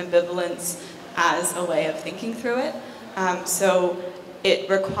kind of ambivalence as a way of thinking through it. So it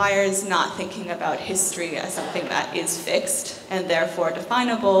requires not thinking about history as something that is fixed and therefore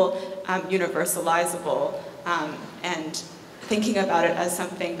definable, universalizable, and thinking about it as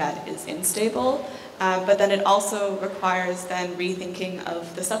something that is unstable. But then it also requires then rethinking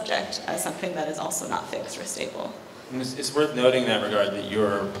of the subject as something that is also not fixed or stable. And it's worth noting in that regard that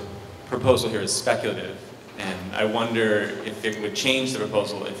your proposal here is speculative, and I wonder if it would change the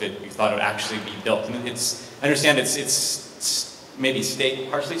proposal if you thought it would actually be built. And I understand it's maybe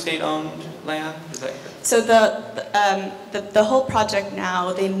partially state-owned land. Is that correct? So the whole project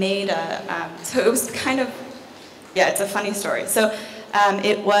now, they made so it was kind of, yeah, it's a funny story. So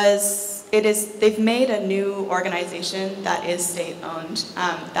they've made a new organization that is state-owned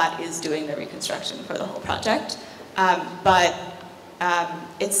that is doing the reconstruction for the whole project, but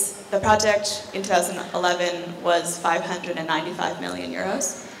the project in 2011 was 595 million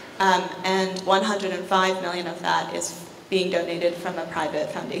euros. and 105 million of that is being donated from a private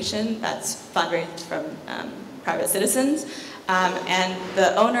foundation that's fundraised from private citizens. And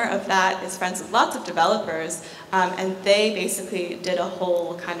the owner of that is friends with lots of developers, and they basically did a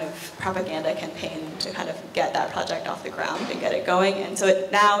whole kind of propaganda campaign to kind of get that project off the ground and get it going. And so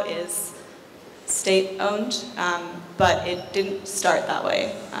it now is state-owned, but it didn't start that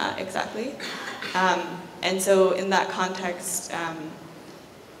way exactly. And so in that context,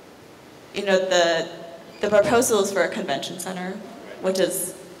 you know, the proposals for a convention center, which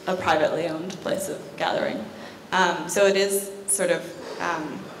is a privately owned place of gathering. So it is sort of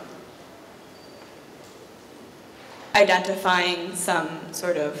identifying some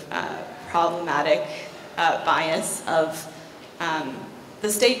sort of problematic bias of the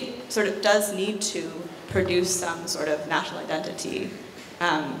state sort of does need to produce some sort of national identity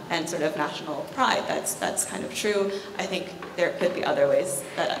and sort of national pride. That's kind of true. I think there could be other ways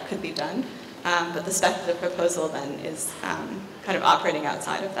that could be done. But the speculative proposal then is kind of operating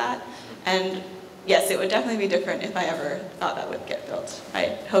outside of that. And yes, it would definitely be different if I ever thought that would get built.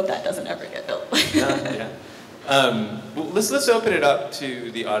 I hope that doesn't ever get built. Yeah. Well, let's open it up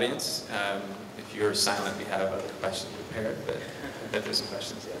to the audience. If you're silent, we have other questions prepared, but I bet there's some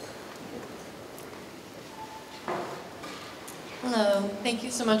questions. Yeah. Hello, thank you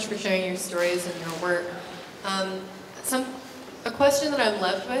so much for sharing your stories and your work. A question that I'm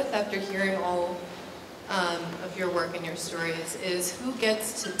left with after hearing all of your work and your stories is who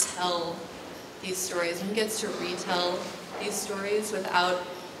gets to tell these stories, who gets to retell these stories without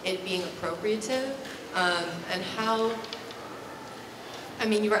it being appropriative, and how, I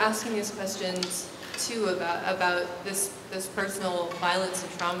mean, you were asking these questions too about this personal violence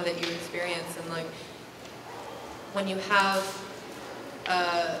and trauma that you experience, and like when you have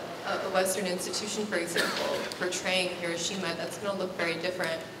a Western institution, for example, portraying Hiroshima, that's going to look very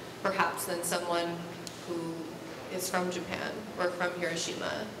different, perhaps, than someone who is from Japan or from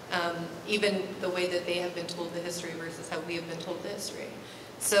Hiroshima. Even the way that they have been told the history versus how we have been told the history.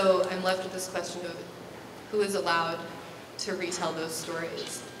 So I'm left with this question of who is allowed to retell those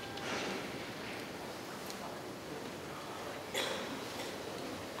stories.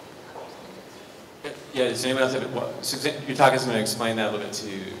 Yeah, does anyone else have it? Well, so Yutaka's going to explain that a little bit to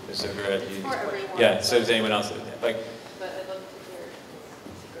Ms. Ogura. For everyone. Yeah, so does anyone else have it? Like, But I'd love to hear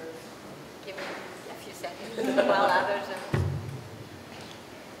Ms. Ogura give me a few seconds while others are...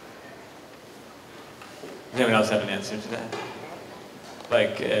 does anyone else have an answer to that?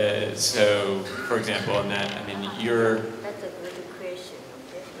 Like, so, for example, Annette, I mean, you're... That's a good question.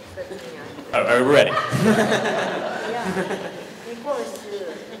 Okay? Oh, are we ready? Yeah, because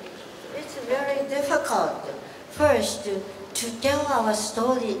it's very difficult. First, to tell our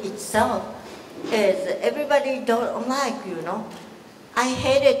story itself is everybody don't like, you know. I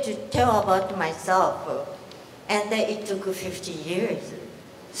hated to tell about myself, and it took 50 years.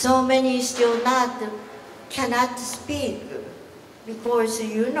 So many still cannot speak, because,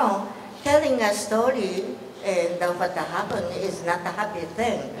 you know, telling a story and what happened is not a happy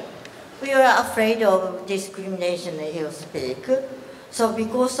thing. We are afraid of discrimination, he'll speak. So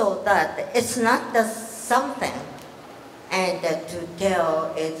because of that, it's not something and to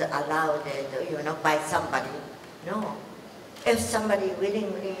tell is allowed, you know, by somebody. No. If somebody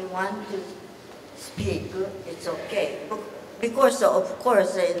willingly wants to speak, it's okay. Because of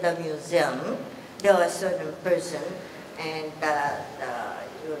course in the museum, there are certain person and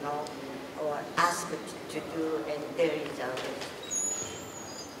you know, or asked to do, and there is others.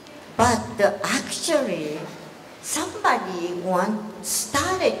 But actually, somebody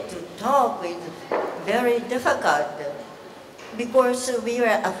started to talk with very difficult because we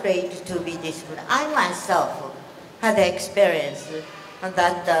were afraid to be discriminated. I myself had the experience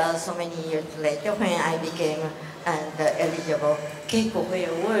that so many years later when I became eligible, Keiko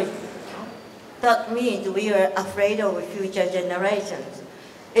Ogura. That means we are afraid of future generations.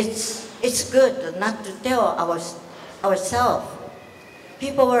 It's good not to tell ourselves.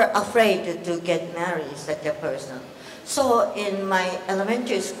 People were afraid to get married, such a person. So in my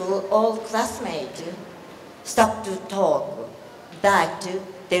elementary school, all classmates stopped to talk that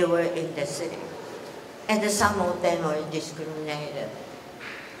they were in the city. And some of them were discriminated.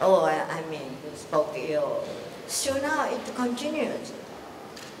 Oh, I mean, spoke ill. So now it continues.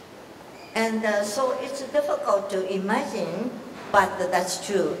 And so it's difficult to imagine, but that's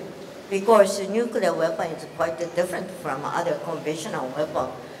true. Because a nuclear weapon is quite different from other conventional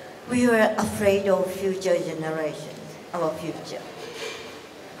weapons. We are afraid of future generations, our future.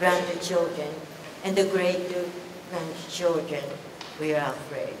 Grandchildren and the great-grandchildren, we are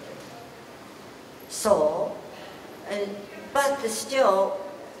afraid. So, but still,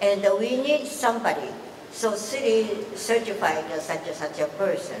 And we need somebody. So city certified such a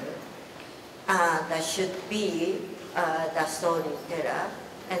person that should be the storyteller.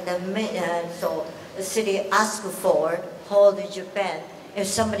 And so the city asked for whole Japan if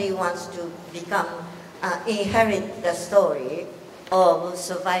somebody wants to become inherit the story of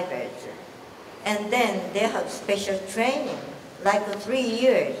survivors. And then they have special training, like 3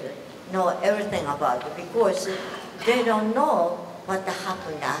 years, know everything about it, because they don't know what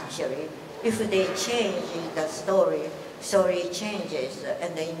happened actually. If they change the story changes,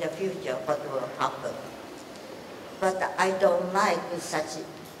 and in the future what will happen. But I don't like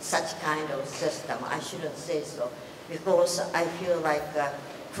such kind of system. I shouldn't say so, because I feel like a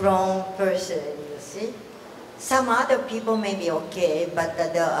grown person, you see. Some other people may be okay, but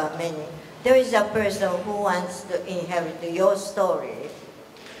there are many. There is a person who wants to inherit your story.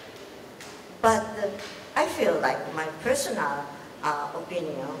 But I feel like my personal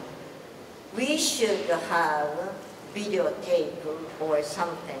opinion, we should have videotape or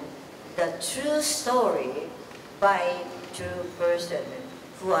something, the true story by true person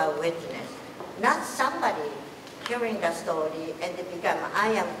who are witness. Not somebody hearing the story and they become,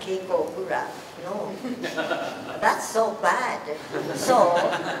 I am Keiko Ogura. No, that's so bad. So,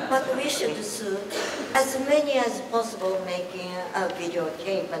 but we should do as many as possible making a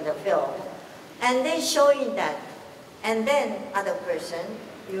videotape and a film, and then showing that, and then other person,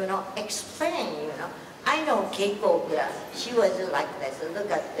 explain, I know Keiko Ogura, she was like this, look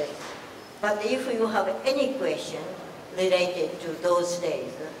at this. But if you have any question related to those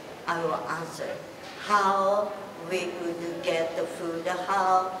days, I will answer. How we could get the food,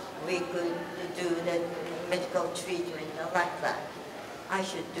 how we could do the medical treatment, like that. I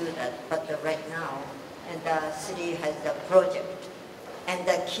should do that, but right now, and the city has the project, and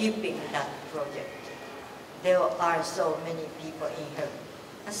keeping that project. There are so many people in here.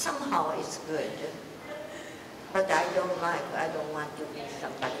 And somehow it's good, but I don't want to be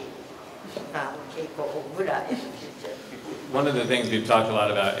somebody from Keiko Ogura in the future. One of the things we've talked a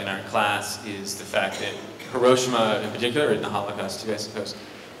lot about in our class is the fact that Hiroshima in particular, and the Holocaust too, I suppose,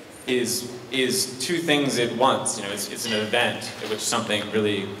 is two things at once. It's an event at which something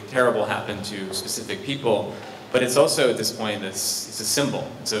really terrible happened to specific people, but it's also at this point it's a symbol.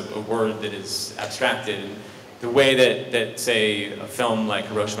 It's a word that is abstracted. And the way that say a film like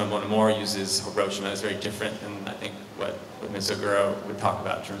Hiroshima Mon Amour uses Hiroshima is very different than I think what Ms. Ogura would talk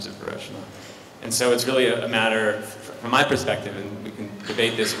about in terms of Hiroshima. And so it's really a matter, from my perspective, and we can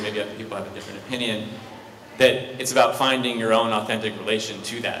debate this, or maybe other people have a different opinion, that it's about finding your own authentic relation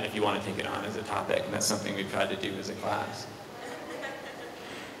to that if you want to take it on as a topic, and that's something we've tried to do as a class.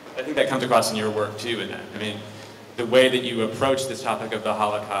 I think that comes across in your work too, Annette. I mean, the way that you approach this topic of the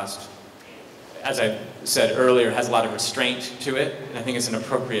Holocaust, as I said earlier, has a lot of restraint to it, and I think it's an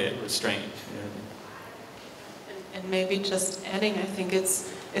appropriate restraint. And maybe just adding, I think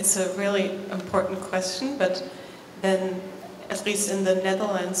it's a really important question, but then at least in the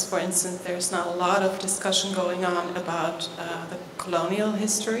Netherlands, for instance, there's not a lot of discussion going on about the colonial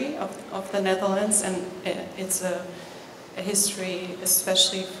history of the Netherlands, and it's a history,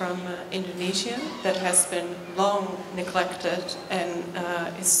 especially from Indonesia, that has been long neglected and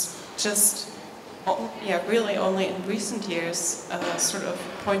is just, really only in recent years sort of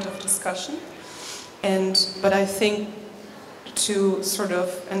point of discussion. But I think to sort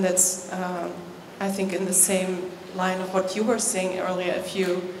of, and that's I think in the same line of what you were saying earlier, if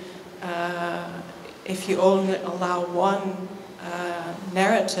you only allow one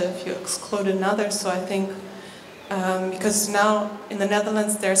narrative, you exclude another. So I think because now in the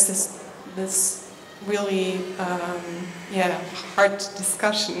Netherlands there's this really hard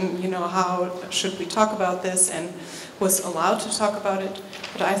discussion, how should we talk about this, and was allowed to talk about it.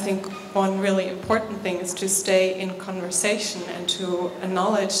 But I think one really important thing is to stay in conversation and to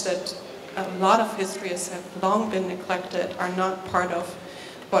acknowledge that a lot of histories have long been neglected, are not part of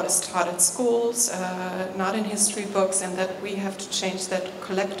what is taught in schools, not in history books, and that we have to change that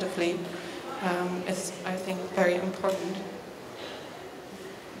collectively is, I think, very important.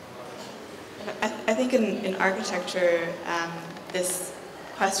 I think in architecture, this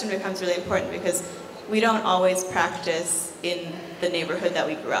question becomes really important because we don't always practice in the neighborhood that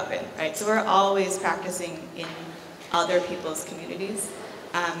we grew up in, right? So we're always practicing in other people's communities,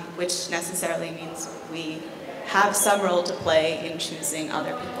 which necessarily means we have some role to play in choosing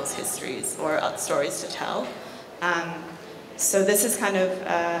other people's histories or stories to tell. So this is kind of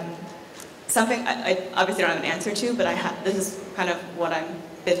something I obviously don't have an answer to, but this is kind of what I've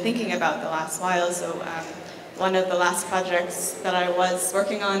been thinking about the last while. So one of the last projects that I was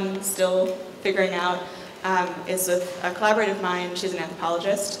working on, still figuring out, is with a collaborative of mine. She's an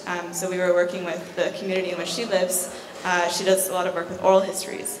anthropologist, so we were working with the community in which she lives. She does a lot of work with oral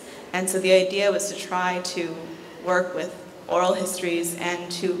histories, and so the idea was to try to work with oral histories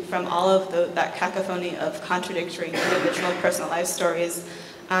and to, from all of that cacophony of contradictory individual personal life stories,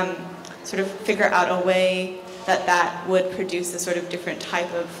 sort of figure out a way that would produce a sort of different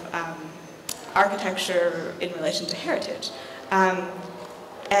type of architecture in relation to heritage.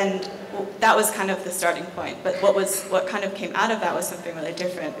 And that was kind of the starting point. But what kind of came out of that was something really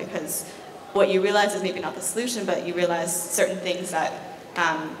different, because what you realize is maybe not the solution, but you realize certain things that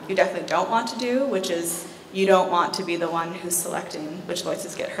you definitely don't want to do, which is you don't want to be the one who's selecting which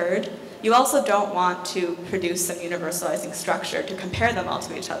voices get heard. You also don't want to produce some universalizing structure to compare them all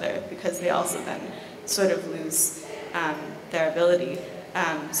to each other, because they also then sort of lose their ability.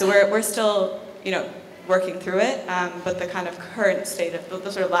 So we're still, working through it, but the kind of current state of,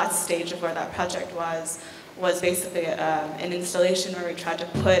 the sort of last stage of where that project was basically an installation where we tried to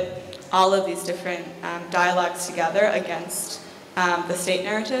put all of these different dialogues together against the state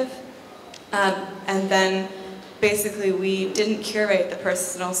narrative. And then basically we didn't curate the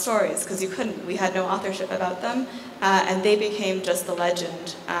personal stories, because you couldn't, we had no authorship about them, and they became just the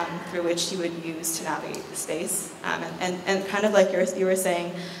legend through which you would use to navigate the space. And kind of like you were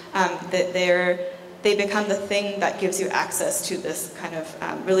saying, that they become the thing that gives you access to this kind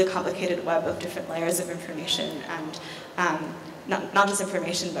of really complicated web of different layers of information, and not just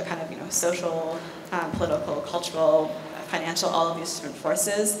information, but kind of social, political, cultural, financial, all of these different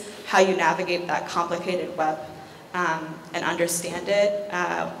forces. How you navigate that complicated web and understand it.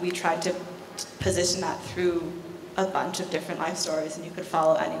 We tried to position that through a bunch of different life stories, and you could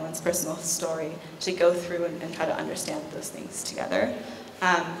follow anyone's personal story to go through and try to understand those things together.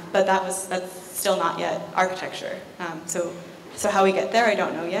 But that's still not yet architecture. So how we get there, I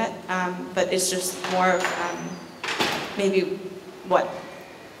don't know yet. But it's just more maybe what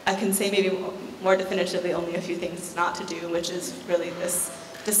I can say, maybe more definitively only a few things not to do, which is really this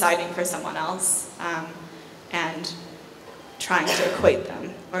deciding for someone else and trying to equate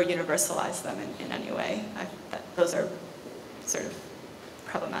them or universalize them in any way. Those are sort of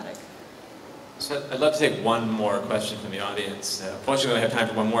problematic. So I'd love to take one more question from the audience. Unfortunately, I don't have time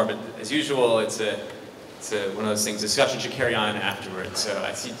for one more, but as usual, it's one of those things, discussion should carry on afterwards. So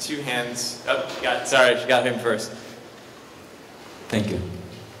I see two hands. Oh, sorry, she got him first. Thank you.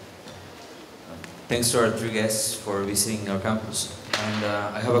 Thanks to our three guests for visiting our campus. And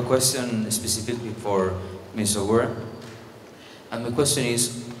I have a question specifically for Ms. Ogura. And my question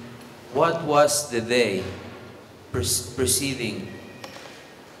is, what was the day preceding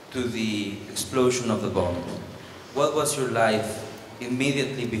to the explosion of the bomb? What was your life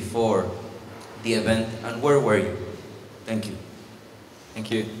immediately before the event, and where were you? Thank you.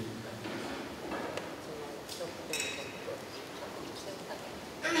 Thank you.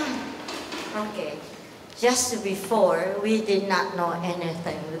 Okay. Just before, we did not know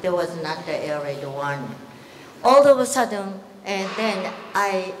anything. There was not the air raid warning. All of a sudden, and then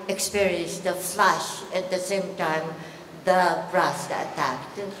I experienced the flash at the same time. The blast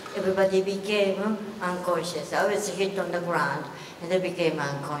attacked. Everybody became unconscious. I was hit on the ground, and they became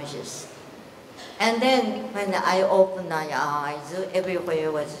unconscious. And then when I opened my eyes,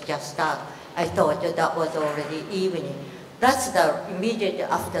 everywhere was just dark. I thought that was already evening. That's the immediate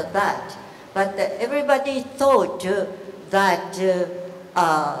after that. But everybody thought that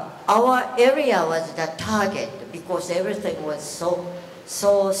our area was the target because everything was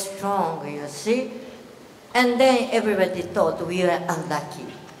so strong, you see. And then everybody thought we were unlucky,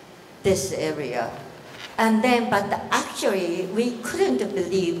 this area. And then, but actually, we couldn't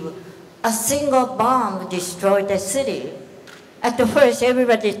believe a single bomb destroyed the city. At first,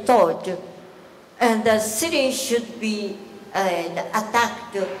 everybody thought, and the city should be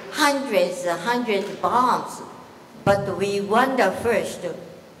attacked hundreds bombs. But we wonder first,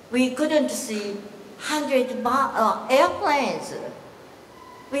 we couldn't see 100 airplanes.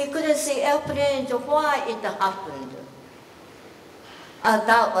 We couldn't see airplanes, why it happened.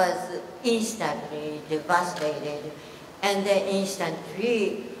 That was instantly devastated. And then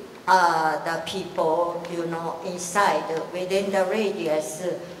instantly, the people, inside, within the radius,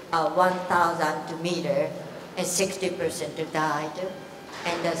 1,000 meters, and 60% died,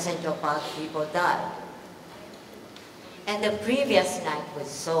 and the Central Park people died. And the previous night was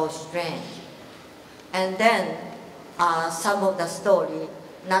so strange. And then some of the story,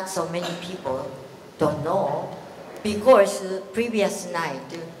 not so many people don't know, because previous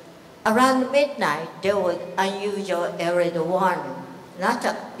night, around midnight, there was unusual air raid warning. Not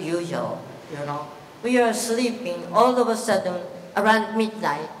usual, We were sleeping, all of a sudden, around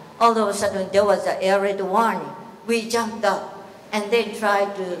midnight, all of a sudden there was an air raid warning. We jumped up and then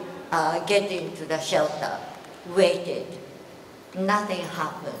tried to get into the shelter, waited. Nothing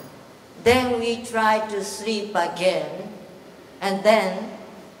happened. Then we tried to sleep again, and then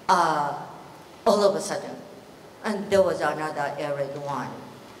all of a sudden, and there was another air raid warning.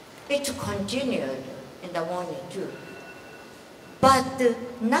 It continued in the morning too. But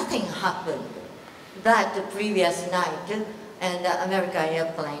nothing happened. That the previous night, and the American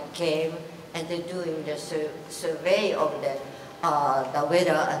airplane came and they're doing the survey of the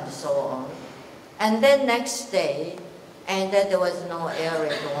weather and so on. And then next day, and then there was no air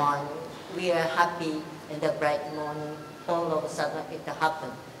raid warning. We are happy in the bright morning. All of a sudden it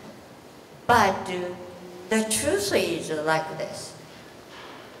happened. But the truth is like this.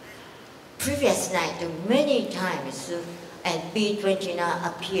 Previous night, many times, and B-29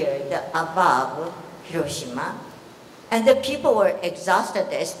 appeared above Hiroshima, and the people were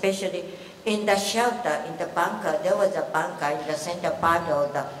exhausted, especially in the shelter, in the bunker. There was a bunker in the center part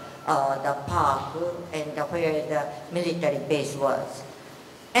of the park, and where the military base was.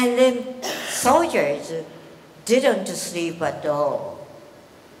 And then soldiers didn't sleep at all.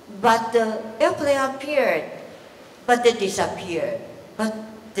 But the airplane appeared, but they disappeared. What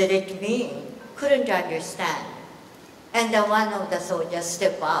did it mean? Couldn't understand. And one of the soldiers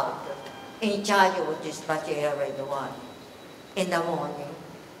stepped out in charge of dispatching air raid one in the morning.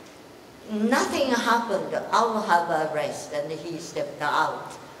 Nothing happened. I will have a rest, and he stepped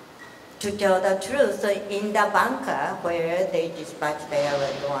out. To tell the truth, in the bunker where they dispatched the air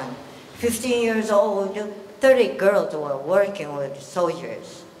raid one, 15 years old, 30 girls were working with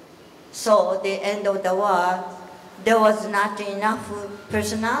soldiers. So at the end of the war, there was not enough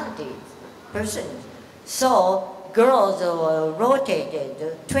persons. So girls were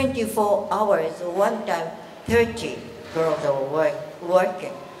rotated 24 hours, one time 30 girls were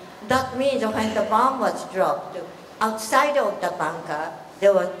working. That means when the bomb was dropped, outside of the bunker,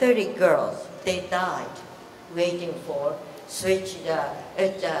 there were 30 girls. They died waiting for switch the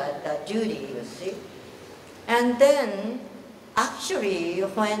duty, you see. And then, actually,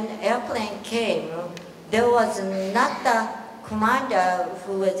 when airplane came, there was not the commander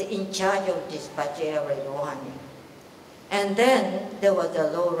who was in charge of dispatching air raid warning. And then there was a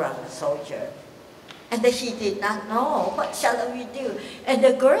low-rank soldier. And he did not know, what shall we do? And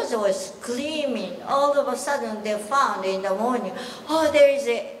the girls were screaming. All of a sudden they found in the morning, oh, there is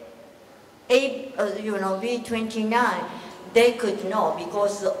B-29. They could know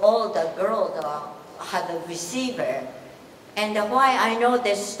because all the girls had a receiver. And why I know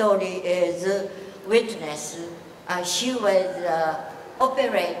this story is witness. She was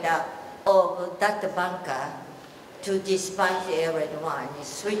operator of that bunker to dispatch the air raid one,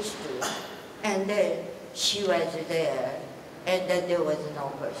 switched to, and then she was there, and then there was no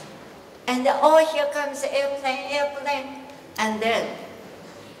person. And oh, here comes the airplane, and then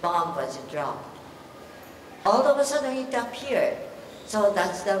bomb was dropped. All of a sudden it appeared. So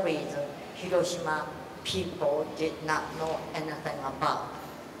that's the reason Hiroshima people did not know anything about.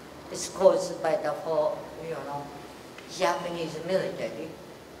 It's caused by the whole, Japanese military.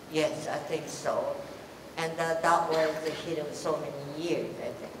 Yes, I think so. And that was hidden so many years,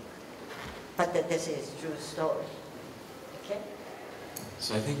 I think. But this is true story. Okay?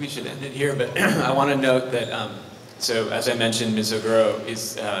 So I think we should end it here, but I want to note that, so as I mentioned, Ms. Ogura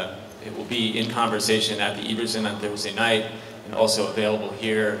it will be in conversation at the Everson on Thursday night, and also available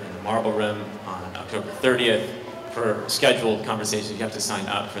here in the Marble Room on October 30th for scheduled conversations. You have to sign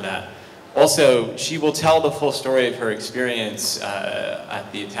up for that. Also, she will tell the full story of her experience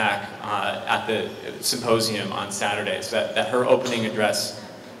at the attack at the symposium on Saturday. So that her opening address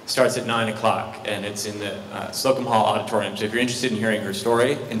starts at 9 o'clock, and it's in the Slocum Hall Auditorium. So if you're interested in hearing her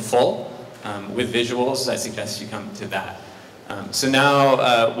story in full, with visuals, I suggest you come to that. So now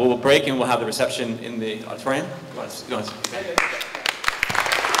we'll break and we'll have the reception in the auditorium. Go on.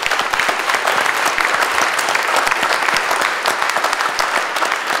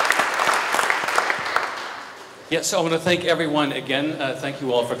 Yeah, so I want to thank everyone again. Thank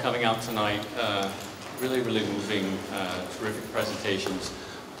you all for coming out tonight. Really, really moving, terrific presentations.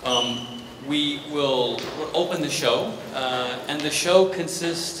 We'll open the show, and the show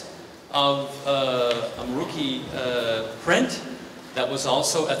consists of a Maruki print that was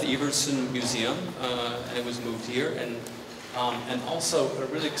also at the Everson Museum, and it was moved here, and also a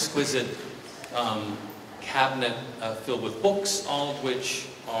really exquisite cabinet filled with books, all of which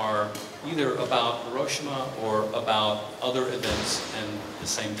are either about Hiroshima or about other events in the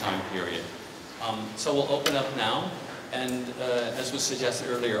same time period. So we'll open up now, and as was suggested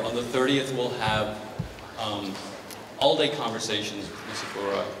earlier, on the 30th we'll have all-day conversations with Ms.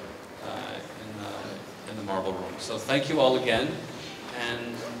 Ogura Marble Room. So thank you all again,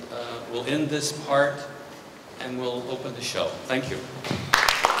 and we'll end this part and we'll open the show. Thank you.